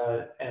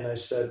I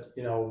said,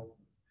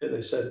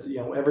 they said,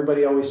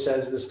 everybody always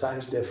says this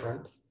time's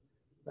different.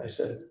 I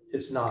said,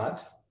 it's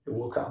not, it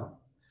will come.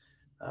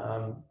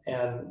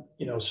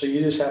 So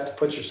you just have to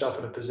put yourself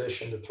in a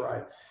position to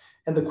thrive.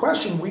 And the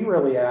question we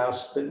really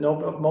ask, but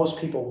most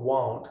people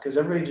won't, because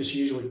everybody just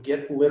usually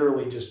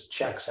literally just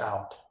checks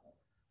out.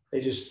 They're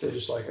just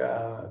like,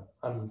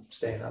 I'm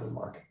staying out of the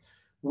market.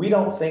 We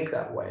don't think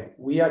that way.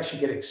 We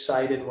actually get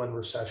excited when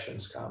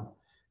recessions come.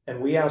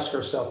 And we ask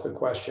ourselves the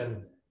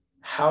question,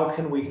 how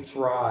can we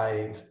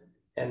thrive?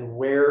 And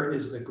where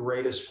is the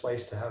greatest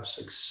place to have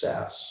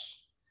success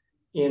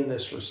in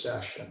this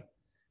recession?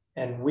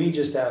 And we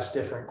just ask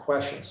different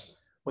questions.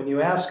 When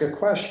you ask a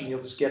question,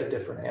 you'll just get a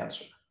different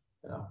answer,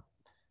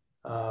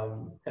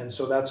 and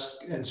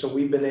so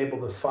we've been able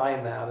to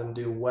find that and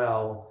do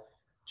well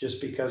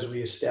just because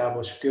we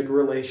establish good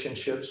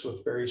relationships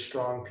with very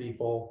strong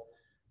people.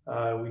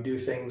 We do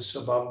things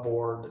above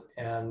board,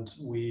 and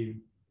we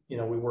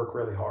work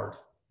really hard,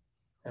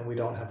 and we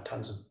don't have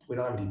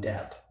any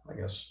debt, I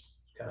guess,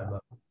 kind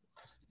of.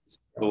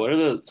 But what are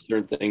the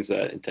certain things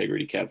that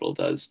Integrity Capital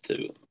does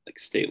to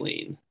stay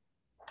lean?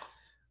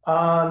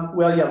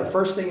 Well, yeah, the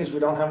first thing is we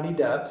don't have any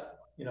debt.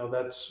 We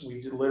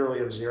literally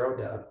have zero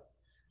debt.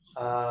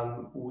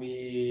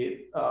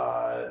 We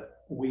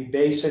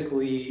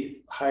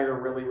basically hire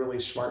really, really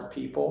smart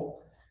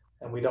people,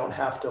 and we don't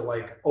have to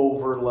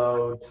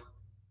overload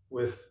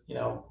with,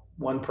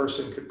 one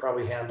person could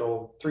probably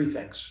handle 3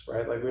 things,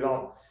 right? Like we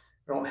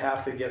don't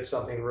have to get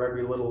something for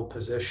every little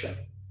position.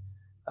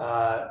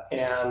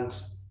 And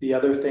the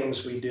other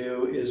things we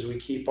do is we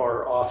keep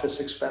our office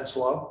expense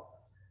low.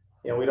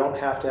 We don't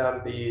have to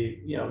have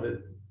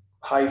the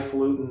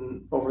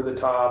highfalutin over the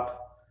top.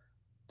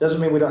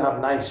 Doesn't mean we don't have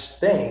nice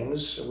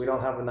things. We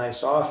don't have a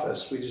nice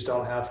office. We just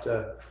don't have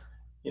to,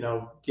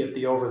 get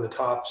the over the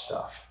top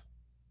stuff.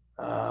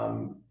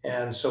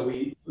 And so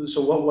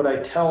what I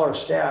tell our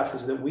staff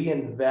is that we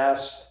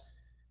invest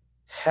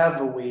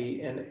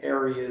heavily in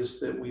areas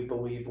that we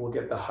believe will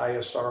get the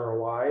highest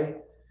ROI,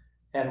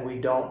 and we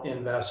don't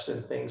invest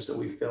in things that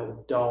we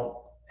feel don't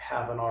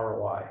have an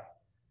ROI.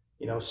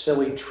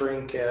 Silly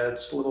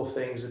trinkets, little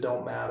things that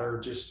don't matter,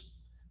 just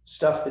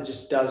stuff that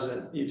just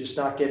doesn't, you're just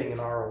not getting an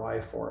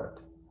ROI for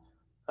it.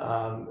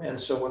 And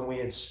so when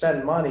we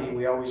spend money,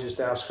 we always just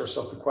ask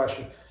ourselves the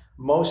question.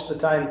 Most of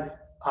the time,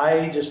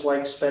 I just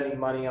like spending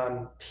money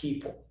on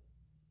people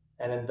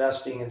and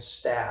investing in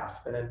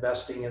staff and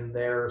investing in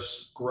their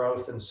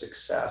growth and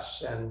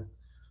success. And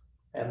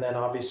then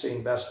obviously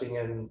investing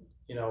in,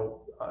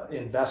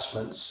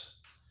 investments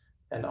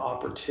and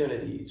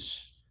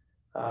opportunities.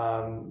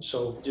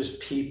 So just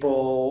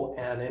people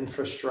and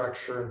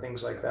infrastructure and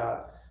things like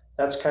that.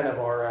 That's kind of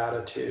our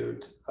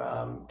attitude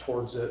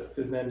towards it.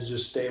 And then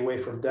just stay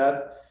away from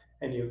debt,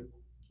 and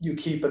you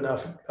keep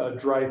enough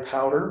dry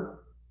powder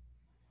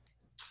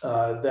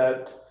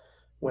that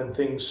when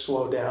things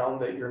slow down,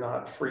 that you're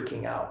not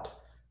freaking out.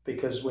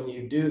 Because when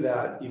you do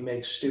that, you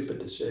make stupid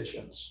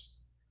decisions.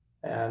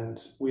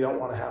 And we don't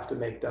want to have to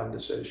make dumb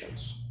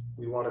decisions.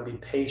 We want to be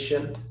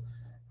patient.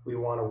 We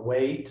want to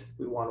wait.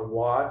 We want to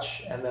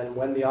watch. And then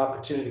when the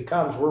opportunity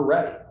comes, we're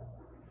ready.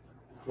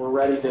 We're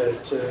ready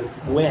to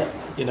win,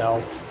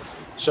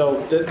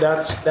 So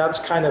that's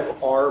kind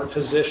of our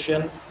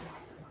position.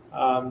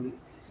 The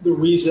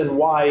reason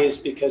why is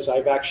because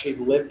I've actually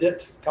lived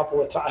it a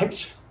couple of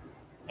times.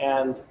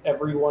 And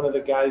every one of the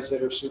guys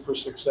that are super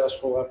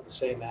successful have the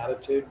same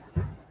attitude,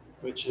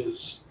 which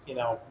is,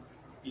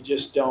 you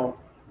just don't,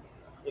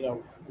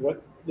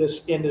 what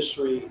this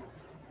industry,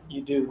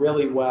 you do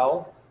really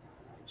well.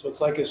 So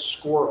it's like a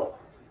squirrel.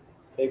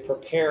 They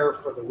prepare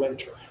for the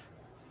winter,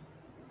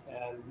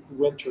 and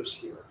winter's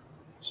here.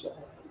 So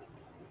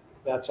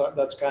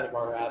that's kind of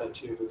our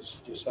attitude, is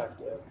you just have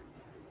to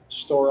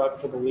store up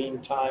for the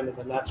lean time. And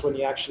then that's when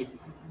you actually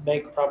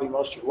make probably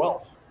most of your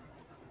wealth,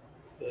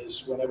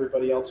 is when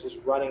everybody else is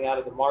running out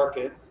of the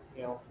market.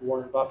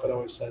 Warren Buffett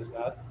always says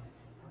that.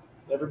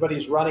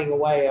 Everybody's running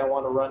away. I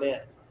want to run in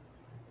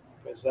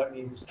because that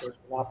means there's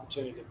an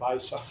opportunity to buy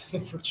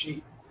something for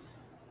cheap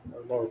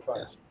or lower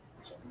price.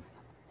 So,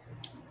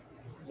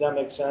 does that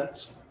make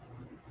sense?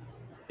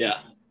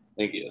 Yeah.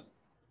 Thank you.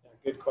 Yeah,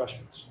 good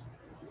questions.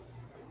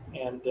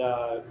 And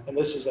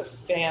this is a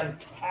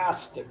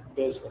fantastic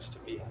business to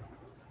be in,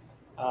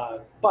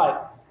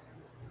 but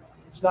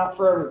it's not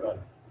for everybody.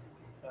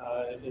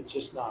 It's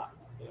just not.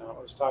 You know,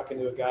 I was talking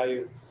to a guy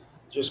who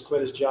just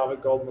quit his job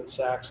at Goldman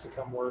Sachs to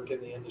come work in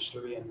the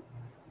industry, and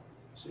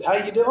I said, "How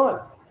you doing?"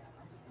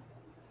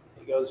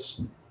 He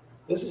goes,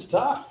 "This is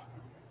tough."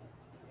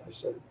 I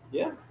said,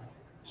 "Yeah."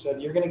 I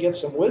said, "You're going to get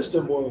some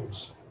wisdom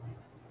wounds."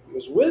 He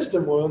goes,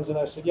 "Wisdom wounds?" And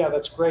I said, "Yeah,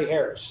 that's gray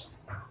hairs."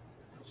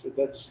 I said,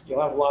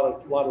 "You'll have a lot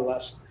of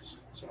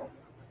lessons."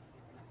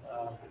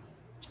 Um,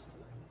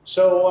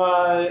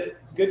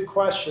 good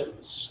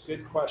questions.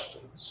 Good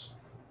questions.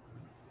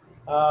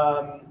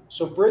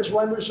 So bridge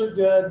lenders are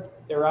good.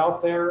 They're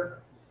out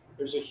there.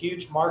 There's a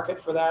huge market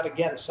for that.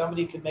 Again,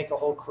 somebody could make a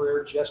whole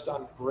career just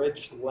on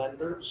bridge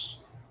lenders.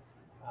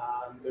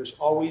 There's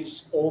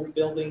always old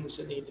buildings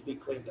that need to be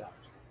cleaned up,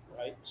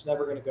 right? It's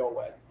never going to go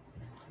away.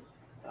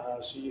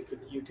 So you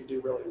could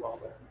do really well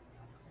there.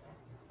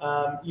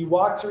 You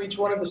walk through each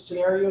one of the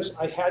scenarios.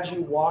 I had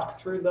you walk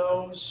through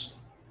those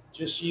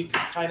just so you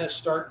could kind of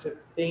start to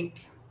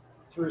think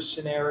through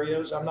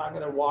scenarios. I'm not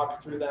going to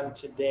walk through them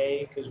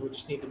today because we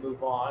just need to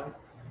move on.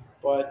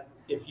 But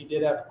if you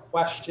did have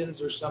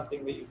questions or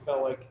something that you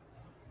felt like,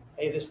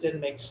 hey, this didn't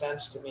make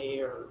sense to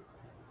me, or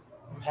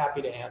I'm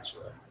happy to answer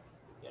it,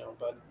 you know,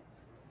 but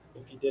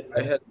if you didn't.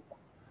 I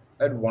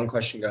had one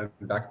question going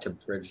back to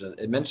bridge.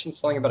 It mentioned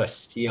something about a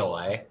CLA.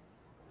 I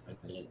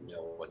didn't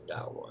know what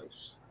that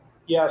was.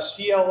 Yeah,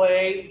 CLA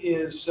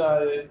is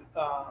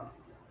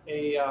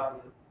it's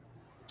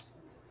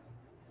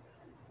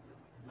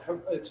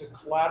a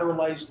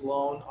collateralized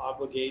loan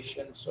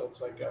obligation. So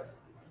it's like a,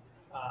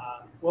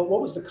 well,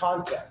 what was the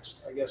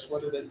context? I guess,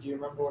 do you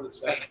remember what it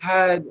said? I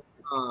had,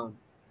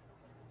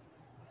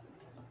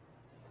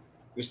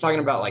 he was talking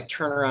about like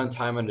turnaround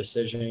time on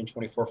decision,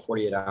 24,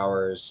 48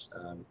 hours,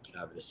 can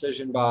have a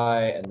decision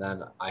by, and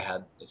then I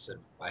had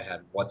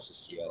what's a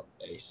CLA?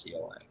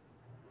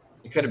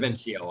 It could have been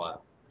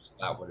CLO, so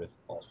that would have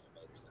also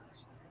made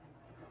sense.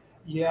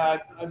 Yeah,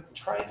 I'm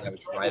trying to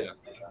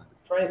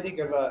think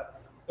of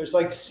there's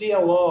like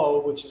CLO,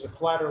 which is a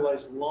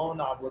collateralized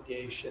loan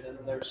obligation, and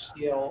then there's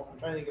I'm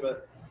trying to think of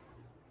a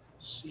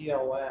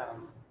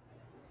CLM.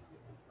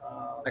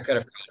 I could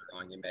have got it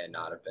wrong. You may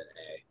not have been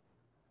A.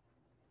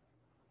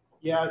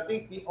 Yeah, I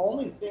think the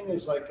only thing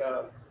is like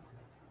a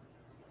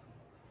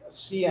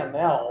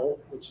CML,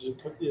 which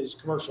is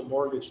commercial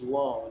mortgage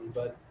loan,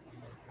 but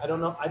I don't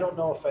know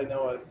if I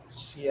know a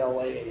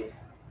CLA.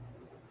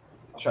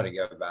 I'll try to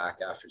go back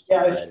after.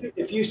 Yeah,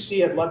 if you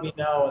see it, let me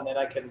know, and then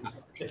I can,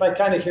 if I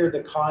kind of hear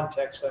the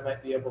context, I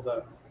might be able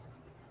to,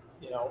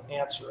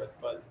 answer it.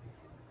 But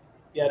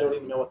yeah, I don't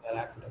even know what that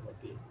acronym would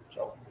be.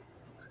 So,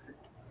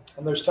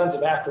 and there's tons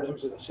of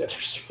acronyms in this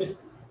industry.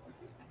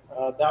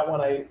 That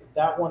one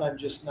I'm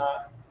just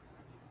not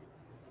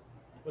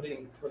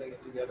putting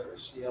it together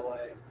as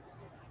CLA.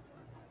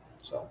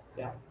 So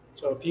yeah.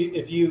 So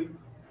if you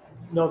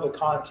know the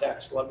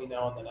context, let me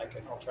know, and then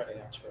I'll try to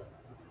answer it.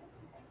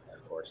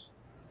 Of course.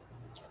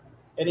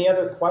 Any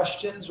other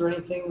questions or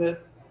anything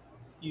that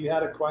you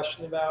had a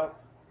question about?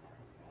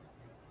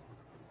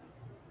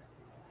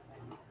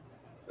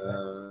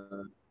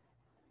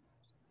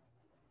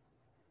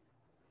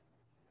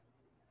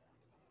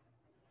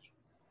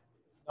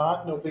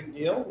 Not, no big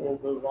deal. We'll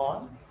move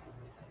on.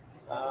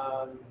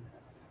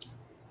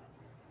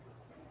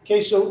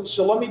 Okay, so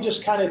let me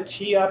just kind of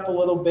tee up a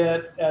little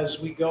bit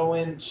as we go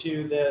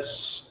into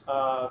this,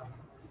 kind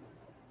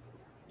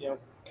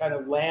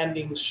of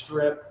landing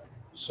strip,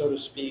 so to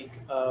speak,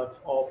 of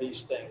all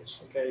these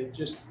things. Okay,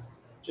 just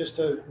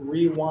to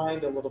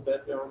rewind a little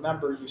bit. Now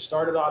remember, you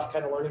started off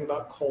kind of learning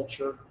about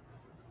culture.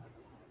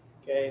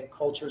 Okay, and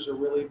culture is a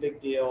really big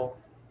deal.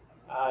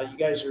 You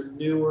guys are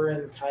newer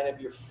in kind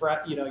of you're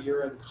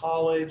in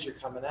college, you're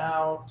coming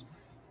out,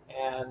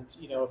 and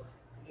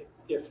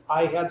if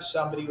I had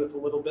somebody with a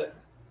little bit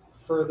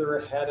further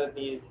ahead of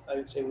me, I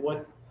would say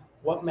what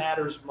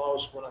matters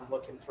most when I'm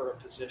looking for a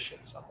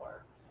position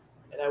somewhere,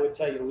 and I would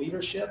tell you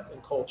leadership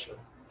and culture.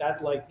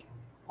 That, like,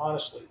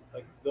 honestly,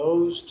 like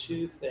those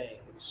two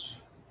things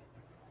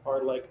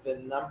are like the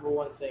number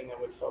one thing I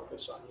would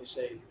focus on. You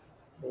say,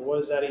 well, what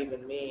does that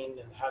even mean,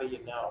 and how do you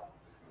know?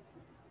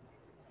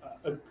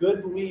 A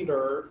good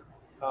leader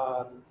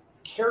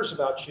cares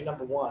about you,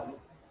 number one,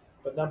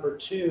 but number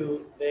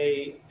two,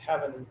 they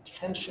have an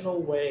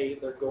intentional way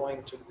they're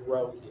going to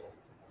grow you.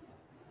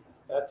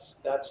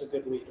 That's a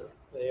good leader.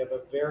 They have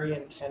a very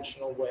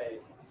intentional way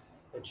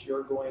that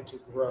you're going to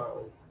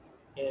grow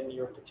in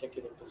your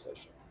particular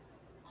position.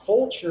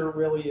 Culture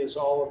really is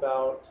all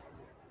about,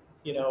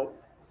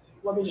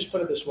 let me just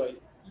put it this way.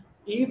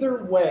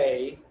 Either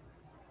way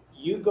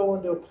you go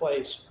into a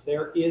place,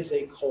 there is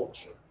a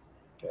culture,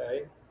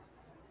 okay?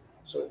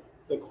 So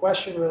the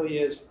question really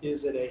is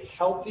it a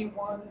healthy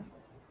one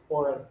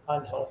or an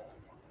unhealthy.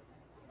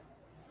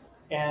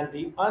 And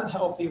the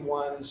unhealthy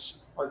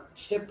ones are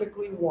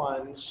typically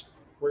ones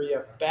where you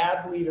have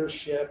bad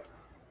leadership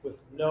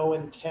with no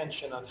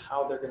intention on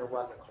how they're going to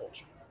run the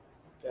culture.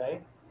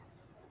 Okay.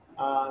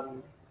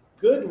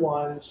 Good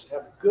ones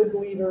have good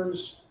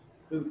leaders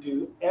who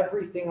do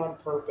everything on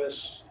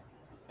purpose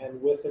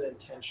and with an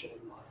intention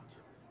in mind.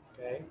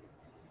 Okay.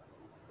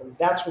 And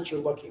that's what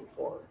you're looking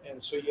for.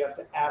 And so you have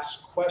to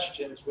ask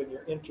questions when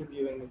you're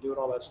interviewing and doing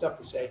all that stuff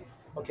to say,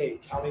 okay,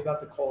 tell me about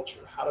the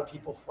culture. How do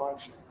people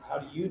function? How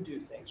do you do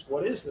things?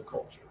 What is the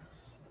culture?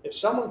 If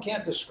someone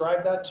can't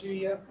describe that to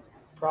you,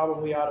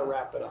 probably ought to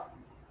wrap it up.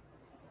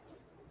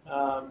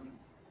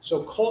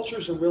 So culture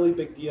is a really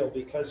big deal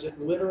because it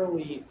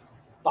literally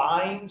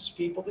binds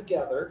people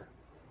together.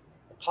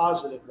 A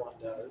positive one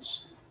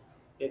does.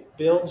 It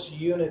builds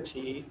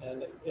unity,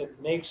 and it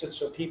makes it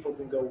so people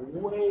can go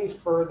way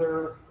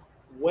further,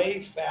 way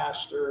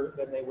faster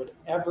than they would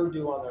ever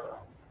do on their own.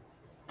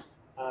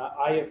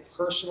 I have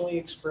personally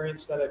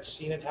experienced that. I've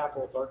seen it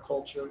happen with our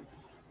culture.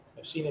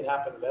 I've seen it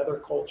happen with other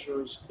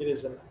cultures. It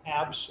is an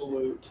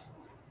absolute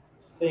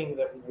thing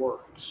that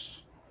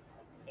works.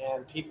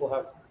 And people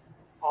have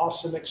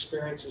awesome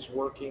experiences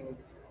working.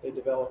 They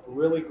develop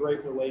really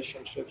great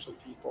relationships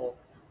with people,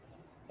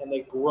 and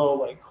they grow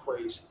like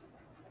crazy,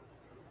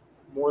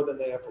 more than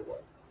they ever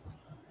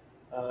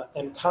would.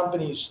 And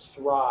companies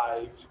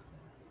thrive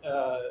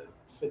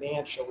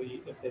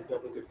financially if they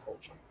build a good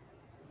culture.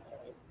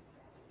 Okay?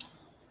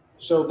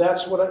 So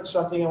that's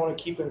something I want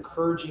to keep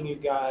encouraging you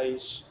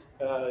guys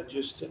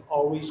just to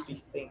always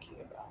be thinking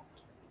about.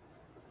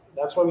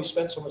 That's why we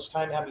spend so much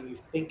time having you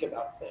think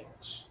about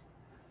things.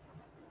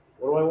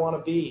 What do I want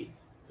to be?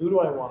 Who do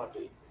I want to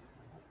be?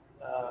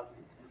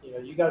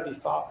 You got to be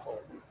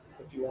thoughtful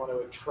if you want to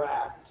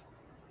attract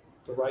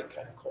the right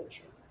kind of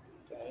culture.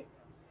 Okay.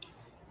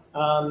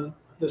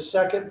 The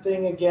second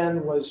thing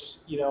again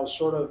was,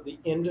 sort of the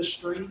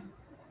industry.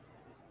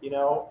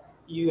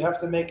 You have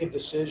to make a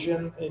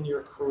decision in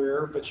your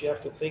career, but you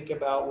have to think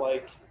about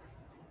like,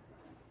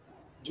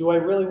 do I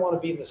really want to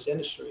be in this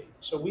industry?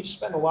 So we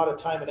spend a lot of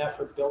time and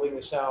effort building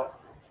this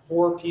out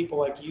for people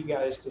like you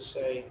guys to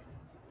say,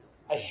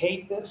 I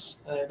hate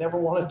this and I never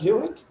want to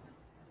do it.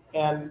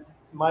 And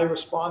my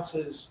response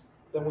is,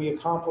 then we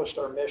accomplished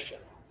our mission,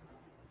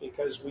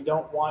 because we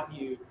don't want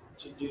you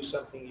to do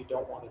something you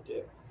don't want to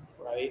do,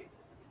 right?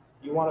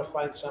 You want to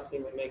find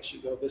something that makes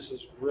you go, this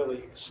is really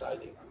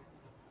exciting.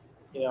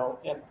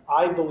 And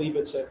I believe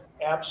it's an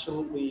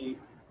absolutely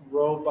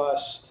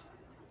robust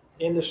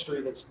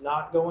industry that's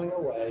not going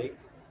away.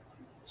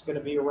 It's going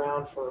to be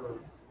around for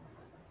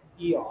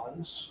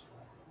eons,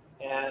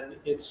 and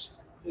it's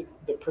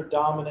the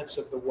predominance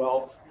of the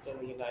wealth in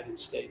the United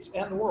States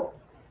and the world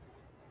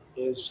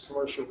is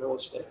commercial real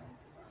estate.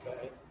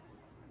 Okay,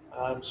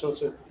 so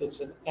it's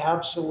an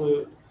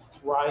absolute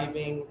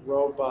thriving,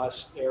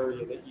 robust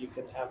area that you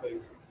can have a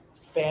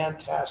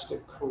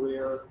fantastic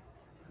career,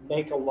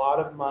 make a lot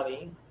of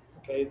money.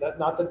 Okay,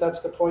 not that that's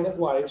the point of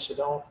life,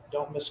 so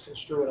don't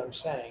misconstrue what I'm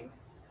saying,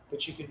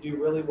 but you can do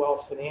really well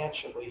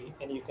financially,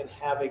 and you can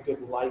have a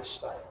good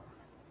lifestyle.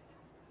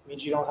 It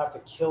means you don't have to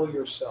kill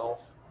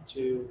yourself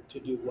to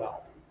do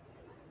well.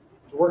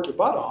 To work your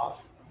butt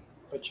off,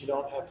 but you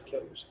don't have to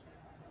kill yourself.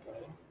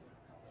 Okay.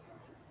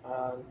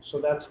 So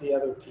that's the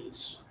other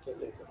piece to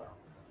think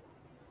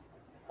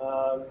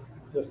about.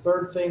 The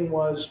third thing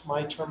was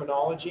my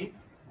terminology.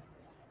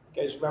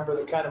 You guys remember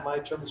the kind of my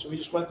terms? So we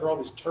just went through all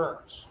these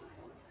terms.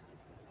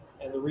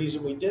 And the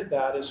reason we did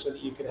that is so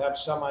that you could have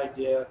some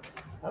idea.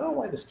 I don't know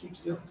why this keeps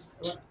doing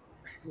this.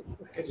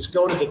 I could just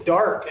go to the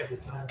dark every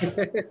time.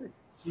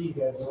 See you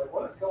guys. Like,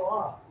 what is going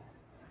on?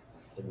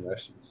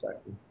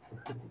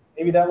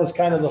 Maybe that was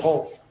kind of the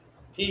whole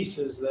piece,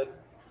 is that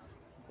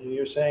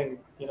you're saying,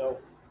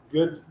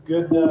 good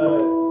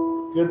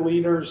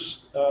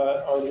leaders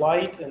are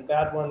light, and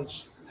bad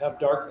ones have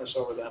darkness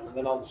over them, and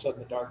then all of a sudden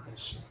the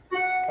darkness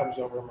comes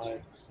over my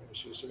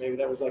issue. So maybe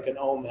that was like an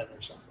omen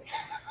or something.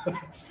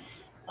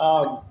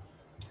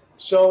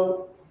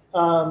 So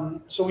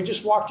we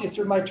just walked you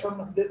through my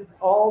term.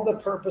 All the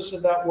purpose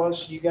of that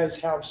was so you guys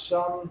have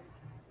some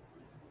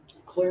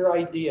clear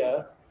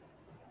idea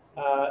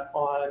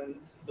on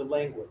the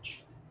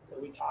language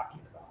that we're talking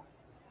about.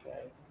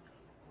 Okay.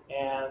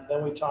 And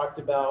then we talked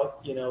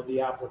about,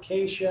 the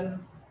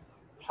application.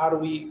 How do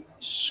we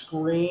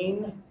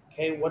screen?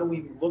 Okay, what are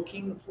we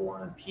looking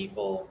for in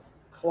people,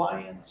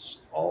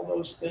 clients, all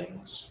those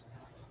things,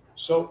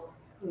 so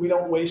we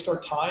don't waste our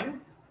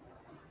time,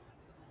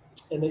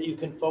 and that you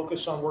can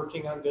focus on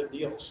working on good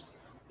deals.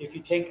 If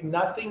you take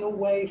nothing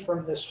away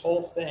from this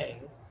whole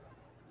thing,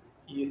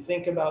 you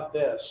think about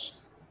this: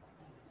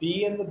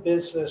 be in the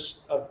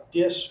business of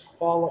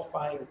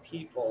disqualifying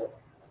people,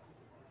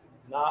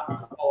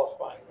 not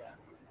qualifying them,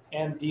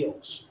 and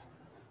deals.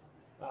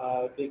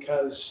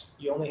 Because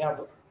you only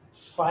have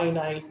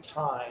finite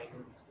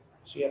time.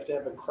 So you have to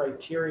have a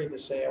criteria to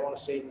say, I want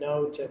to say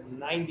no to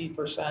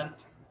 90%,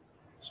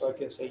 so I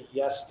can say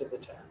yes to the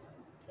 10.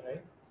 Okay.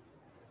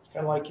 It's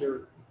kind of like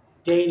you're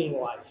dating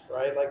life,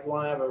 right? Like you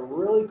want to have a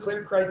really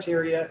clear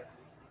criteria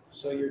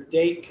so your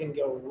date can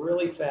go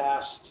really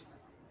fast.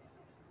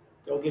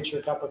 Go get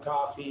your cup of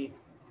coffee,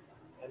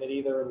 and it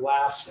either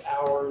lasts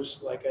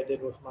hours, like I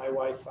did with my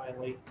wife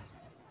finally,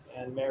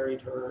 and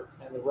married her,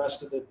 and the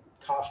rest of the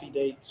coffee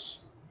dates,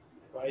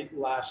 right,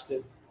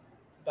 lasted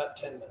about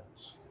 10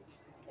 minutes.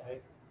 Okay.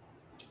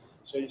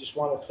 So you just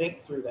want to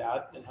think through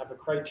that and have a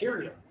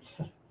criteria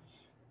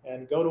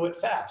and go to it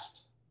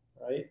fast,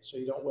 right? So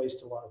you don't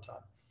waste a lot of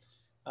time.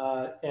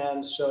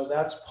 And so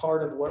that's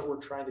part of what we're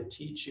trying to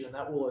teach you. And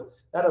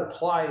that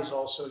applies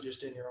also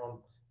just in your own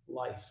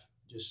life,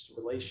 just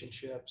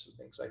relationships and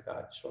things like that.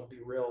 You just want to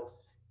be real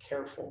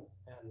careful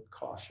and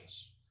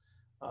cautious.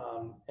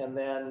 And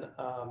then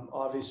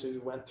obviously we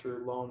went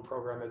through loan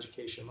program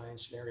education, mining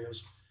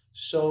scenarios,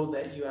 so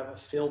that you have a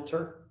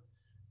filter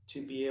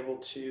to be able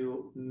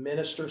to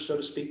minister, so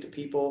to speak, to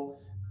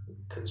people,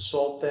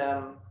 consult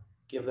them,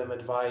 give them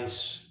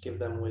advice, give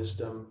them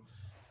wisdom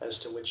as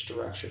to which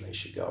direction they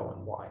should go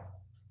and why.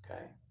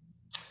 Okay.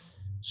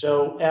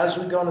 So as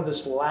we go into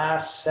this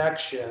last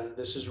section,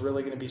 this is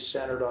really going to be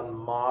centered on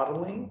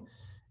modeling,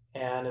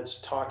 and it's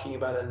talking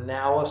about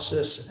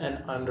analysis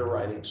and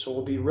underwriting. So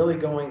we'll be really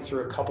going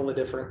through a couple of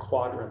different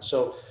quadrants.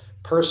 So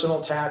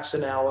personal tax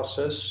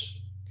analysis,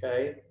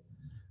 okay,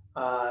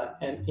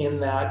 and in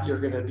that you're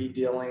going to be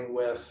dealing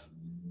with,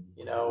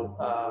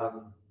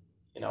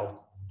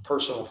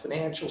 personal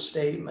financial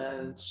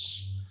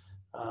statements,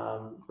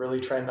 really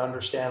trying to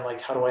understand, like,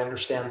 how do I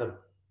understand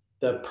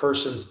the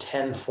person's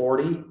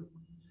 1040?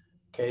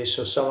 Okay,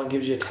 so someone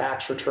gives you a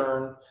tax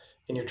return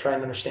and you're trying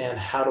to understand,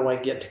 how do I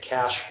get to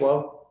cash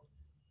flow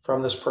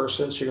from this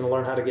person? So you're going to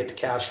learn how to get to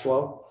cash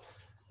flow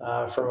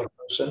from a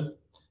person.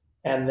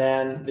 And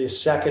then the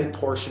second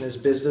portion is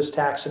business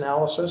tax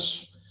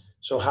analysis.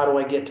 So how do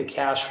I get to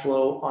cash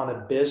flow on a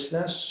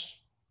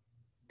business?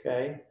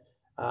 Okay,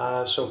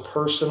 so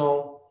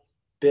personal,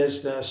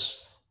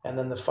 business, and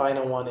then the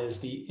final one is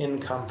the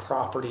income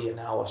property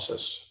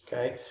analysis.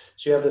 Okay,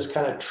 so you have this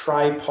kind of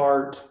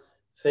tripart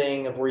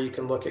thing of where you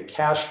can look at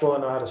cash flow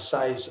and know how to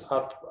size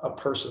up a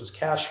person's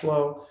cash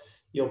flow.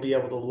 You'll be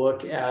able to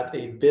look at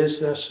a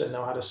business and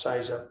know how to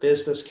size up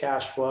business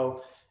cash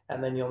flow.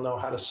 And then you'll know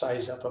how to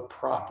size up a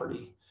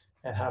property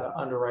and how to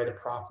underwrite a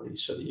property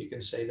so that you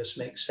can say this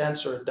makes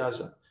sense or it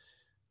doesn't.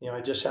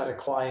 I just had a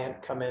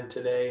client come in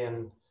today,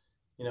 and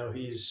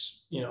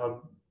he's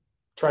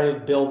trying to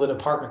build an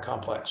apartment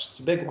complex. It's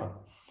a big one,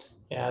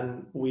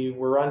 and we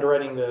were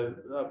underwriting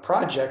the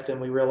project, and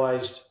we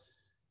realized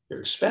your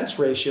expense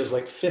ratio is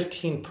like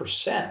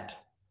 15%,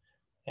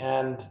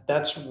 and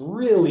that's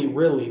really,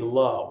 really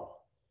low.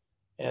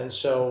 And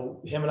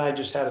so him and I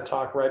just had a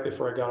talk right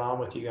before I got on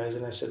with you guys,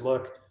 and I said,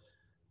 look,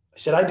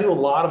 I do a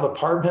lot of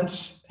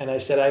apartments, and I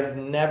said, I've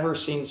never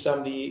seen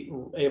somebody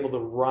able to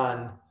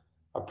run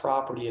a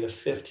property at a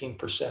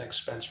 15%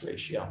 expense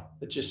ratio.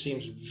 It just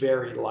seems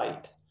very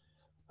light.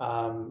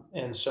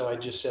 And so I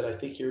just said, I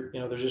think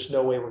there's just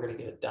no way we're going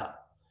to get it done.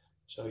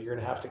 So you're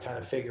going to have to kind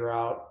of figure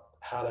out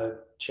how to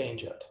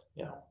change it,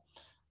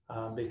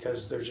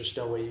 because there's just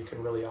no way you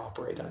can really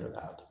operate under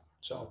that.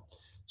 So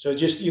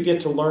just, you get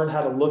to learn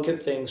how to look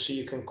at things so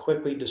you can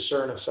quickly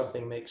discern if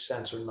something makes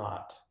sense or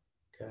not.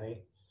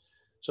 Okay.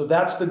 So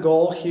that's the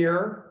goal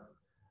here.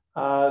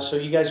 So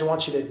you guys, I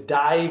want you to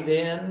dive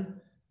in.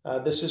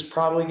 This is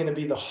probably going to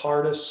be the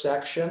hardest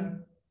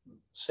section,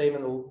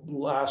 saving the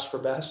last for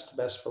best,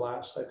 best for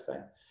last type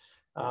thing.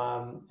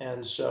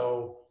 And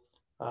so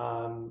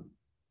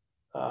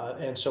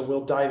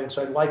we'll dive in.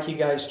 So I'd like you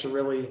guys to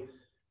really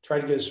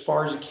try to get as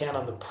far as you can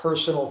on the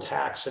personal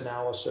tax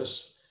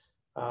analysis.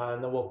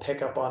 And then we'll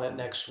pick up on it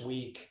next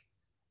week,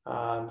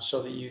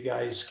 so that you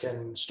guys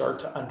can start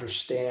to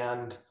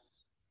understand,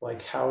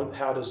 like,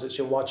 how does this,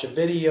 you'll watch a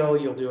video,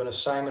 you'll do an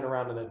assignment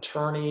around an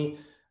attorney,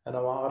 an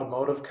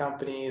automotive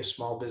company, a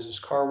small business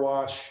car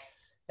wash.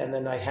 And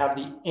then I have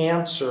the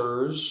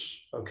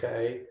answers,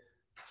 okay,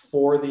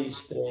 for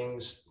these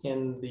things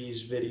in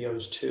these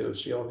videos too.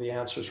 So you'll have the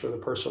answers for the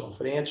personal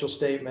financial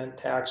statement,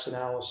 tax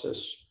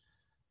analysis,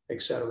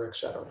 et cetera,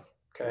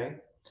 okay?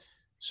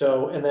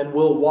 So, and then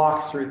we'll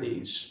walk through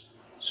these.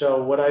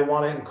 So what I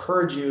want to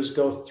encourage you is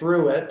go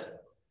through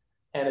it.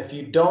 And if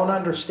you don't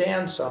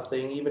understand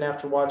something, even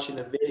after watching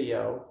the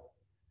video,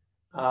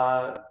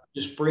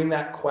 just bring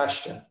that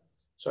question.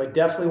 So I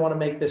definitely want to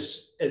make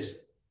this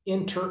as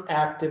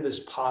interactive as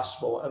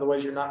possible.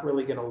 Otherwise, you're not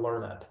really going to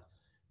learn it.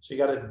 So you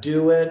got to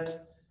do it,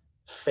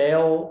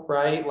 fail,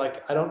 right?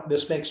 Like,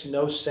 this makes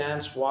no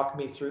sense. Walk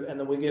me through, and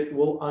then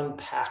we'll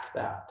unpack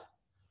that.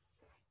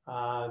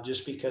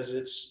 Just because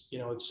it's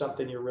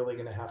something you're really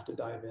going to have to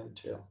dive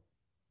into,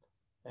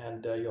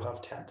 and you'll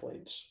have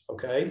templates.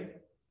 Okay.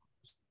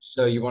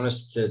 So you want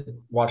us to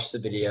watch the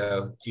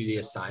video, do the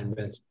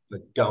assignments,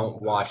 but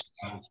don't watch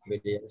the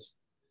videos?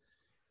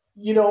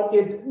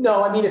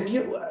 No, I mean,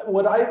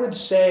 what I would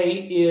say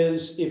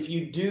is, if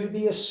you do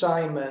the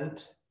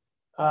assignment,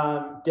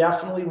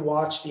 definitely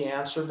watch the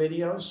answer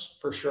videos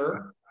for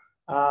sure.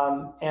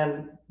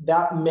 And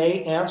that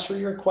may answer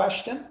your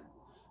question.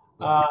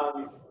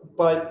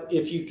 but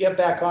if you get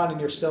back on and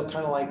you're still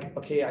kind of like,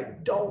 okay, I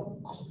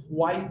don't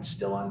quite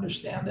still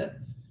understand it,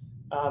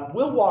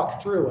 we'll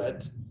walk through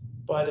it.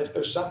 But if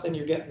there's something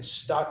you're getting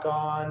stuck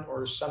on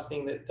or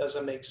something that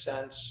doesn't make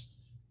sense,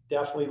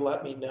 definitely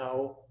let me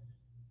know.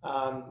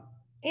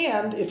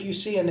 And if you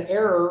see an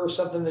error or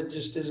something that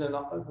just isn't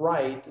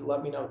right,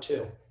 let me know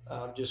too.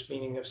 Just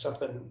meaning if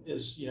something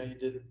is, you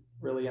didn't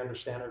really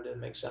understand or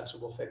didn't make sense,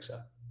 we'll fix it.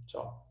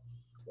 So,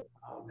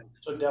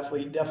 so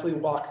definitely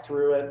walk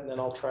through it, and then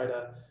I'll try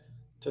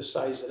to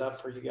size it up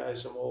for you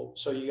guys, and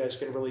so you guys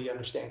can really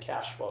understand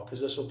cash flow,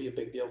 because this will be a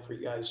big deal for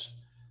you guys.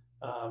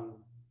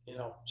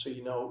 So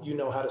you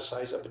know how to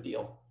size up a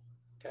deal.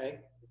 Okay.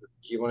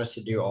 Do you want us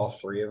to do all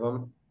 3 of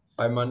them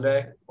by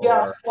Monday?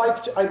 Yeah,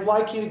 I'd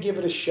like you to give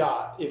it a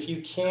shot. If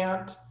you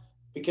can't,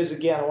 because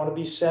again, I want to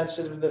be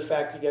sensitive to the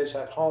fact you guys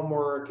have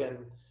homework and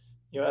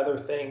other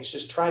things.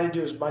 Just try to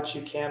do as much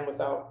you can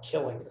without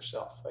killing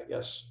yourself, I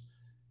guess.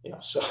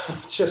 So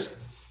just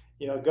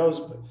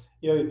goes.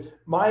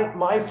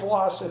 My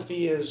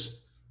philosophy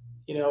is,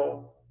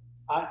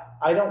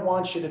 I don't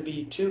want you to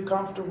be too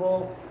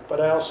comfortable, but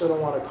I also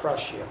don't want to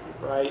crush you,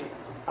 right?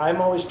 I'm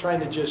always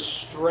trying to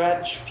just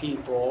stretch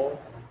people.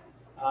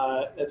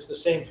 That's the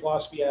same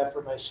philosophy I have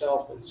for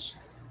myself is,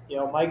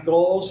 my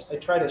goals, I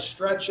try to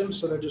stretch them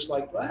so they're just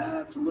like,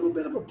 well, it's a little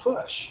bit of a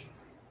push,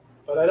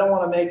 but I don't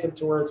want to make them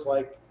to where it's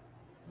like,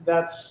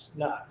 that's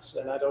nuts.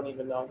 And I don't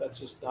even know, that's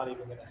just not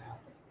even going to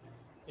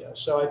happen.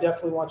 So I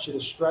definitely want you to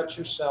stretch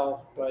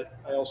yourself, but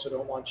I also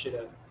don't want you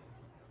to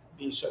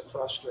be so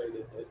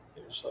frustrated that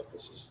you're just like,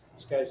 this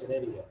guy's an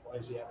idiot. Why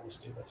is he having us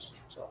do this?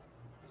 So,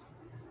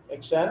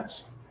 make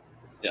sense?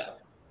 Yeah.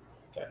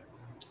 Okay.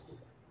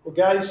 Well,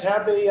 guys,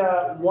 have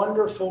a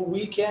wonderful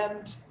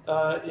weekend.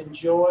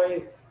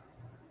 Enjoy.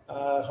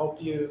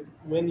 Hope you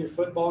win your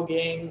football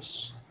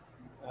games,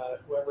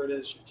 whoever it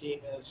is your team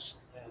is,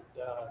 and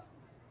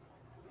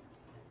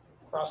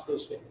cross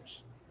those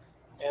fingers.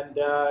 And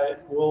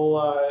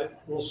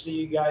we'll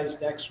see you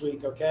guys next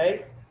week.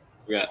 Okay.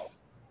 Yeah.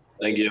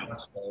 Thank you.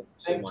 Thanks,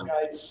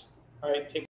 guys. All right. Take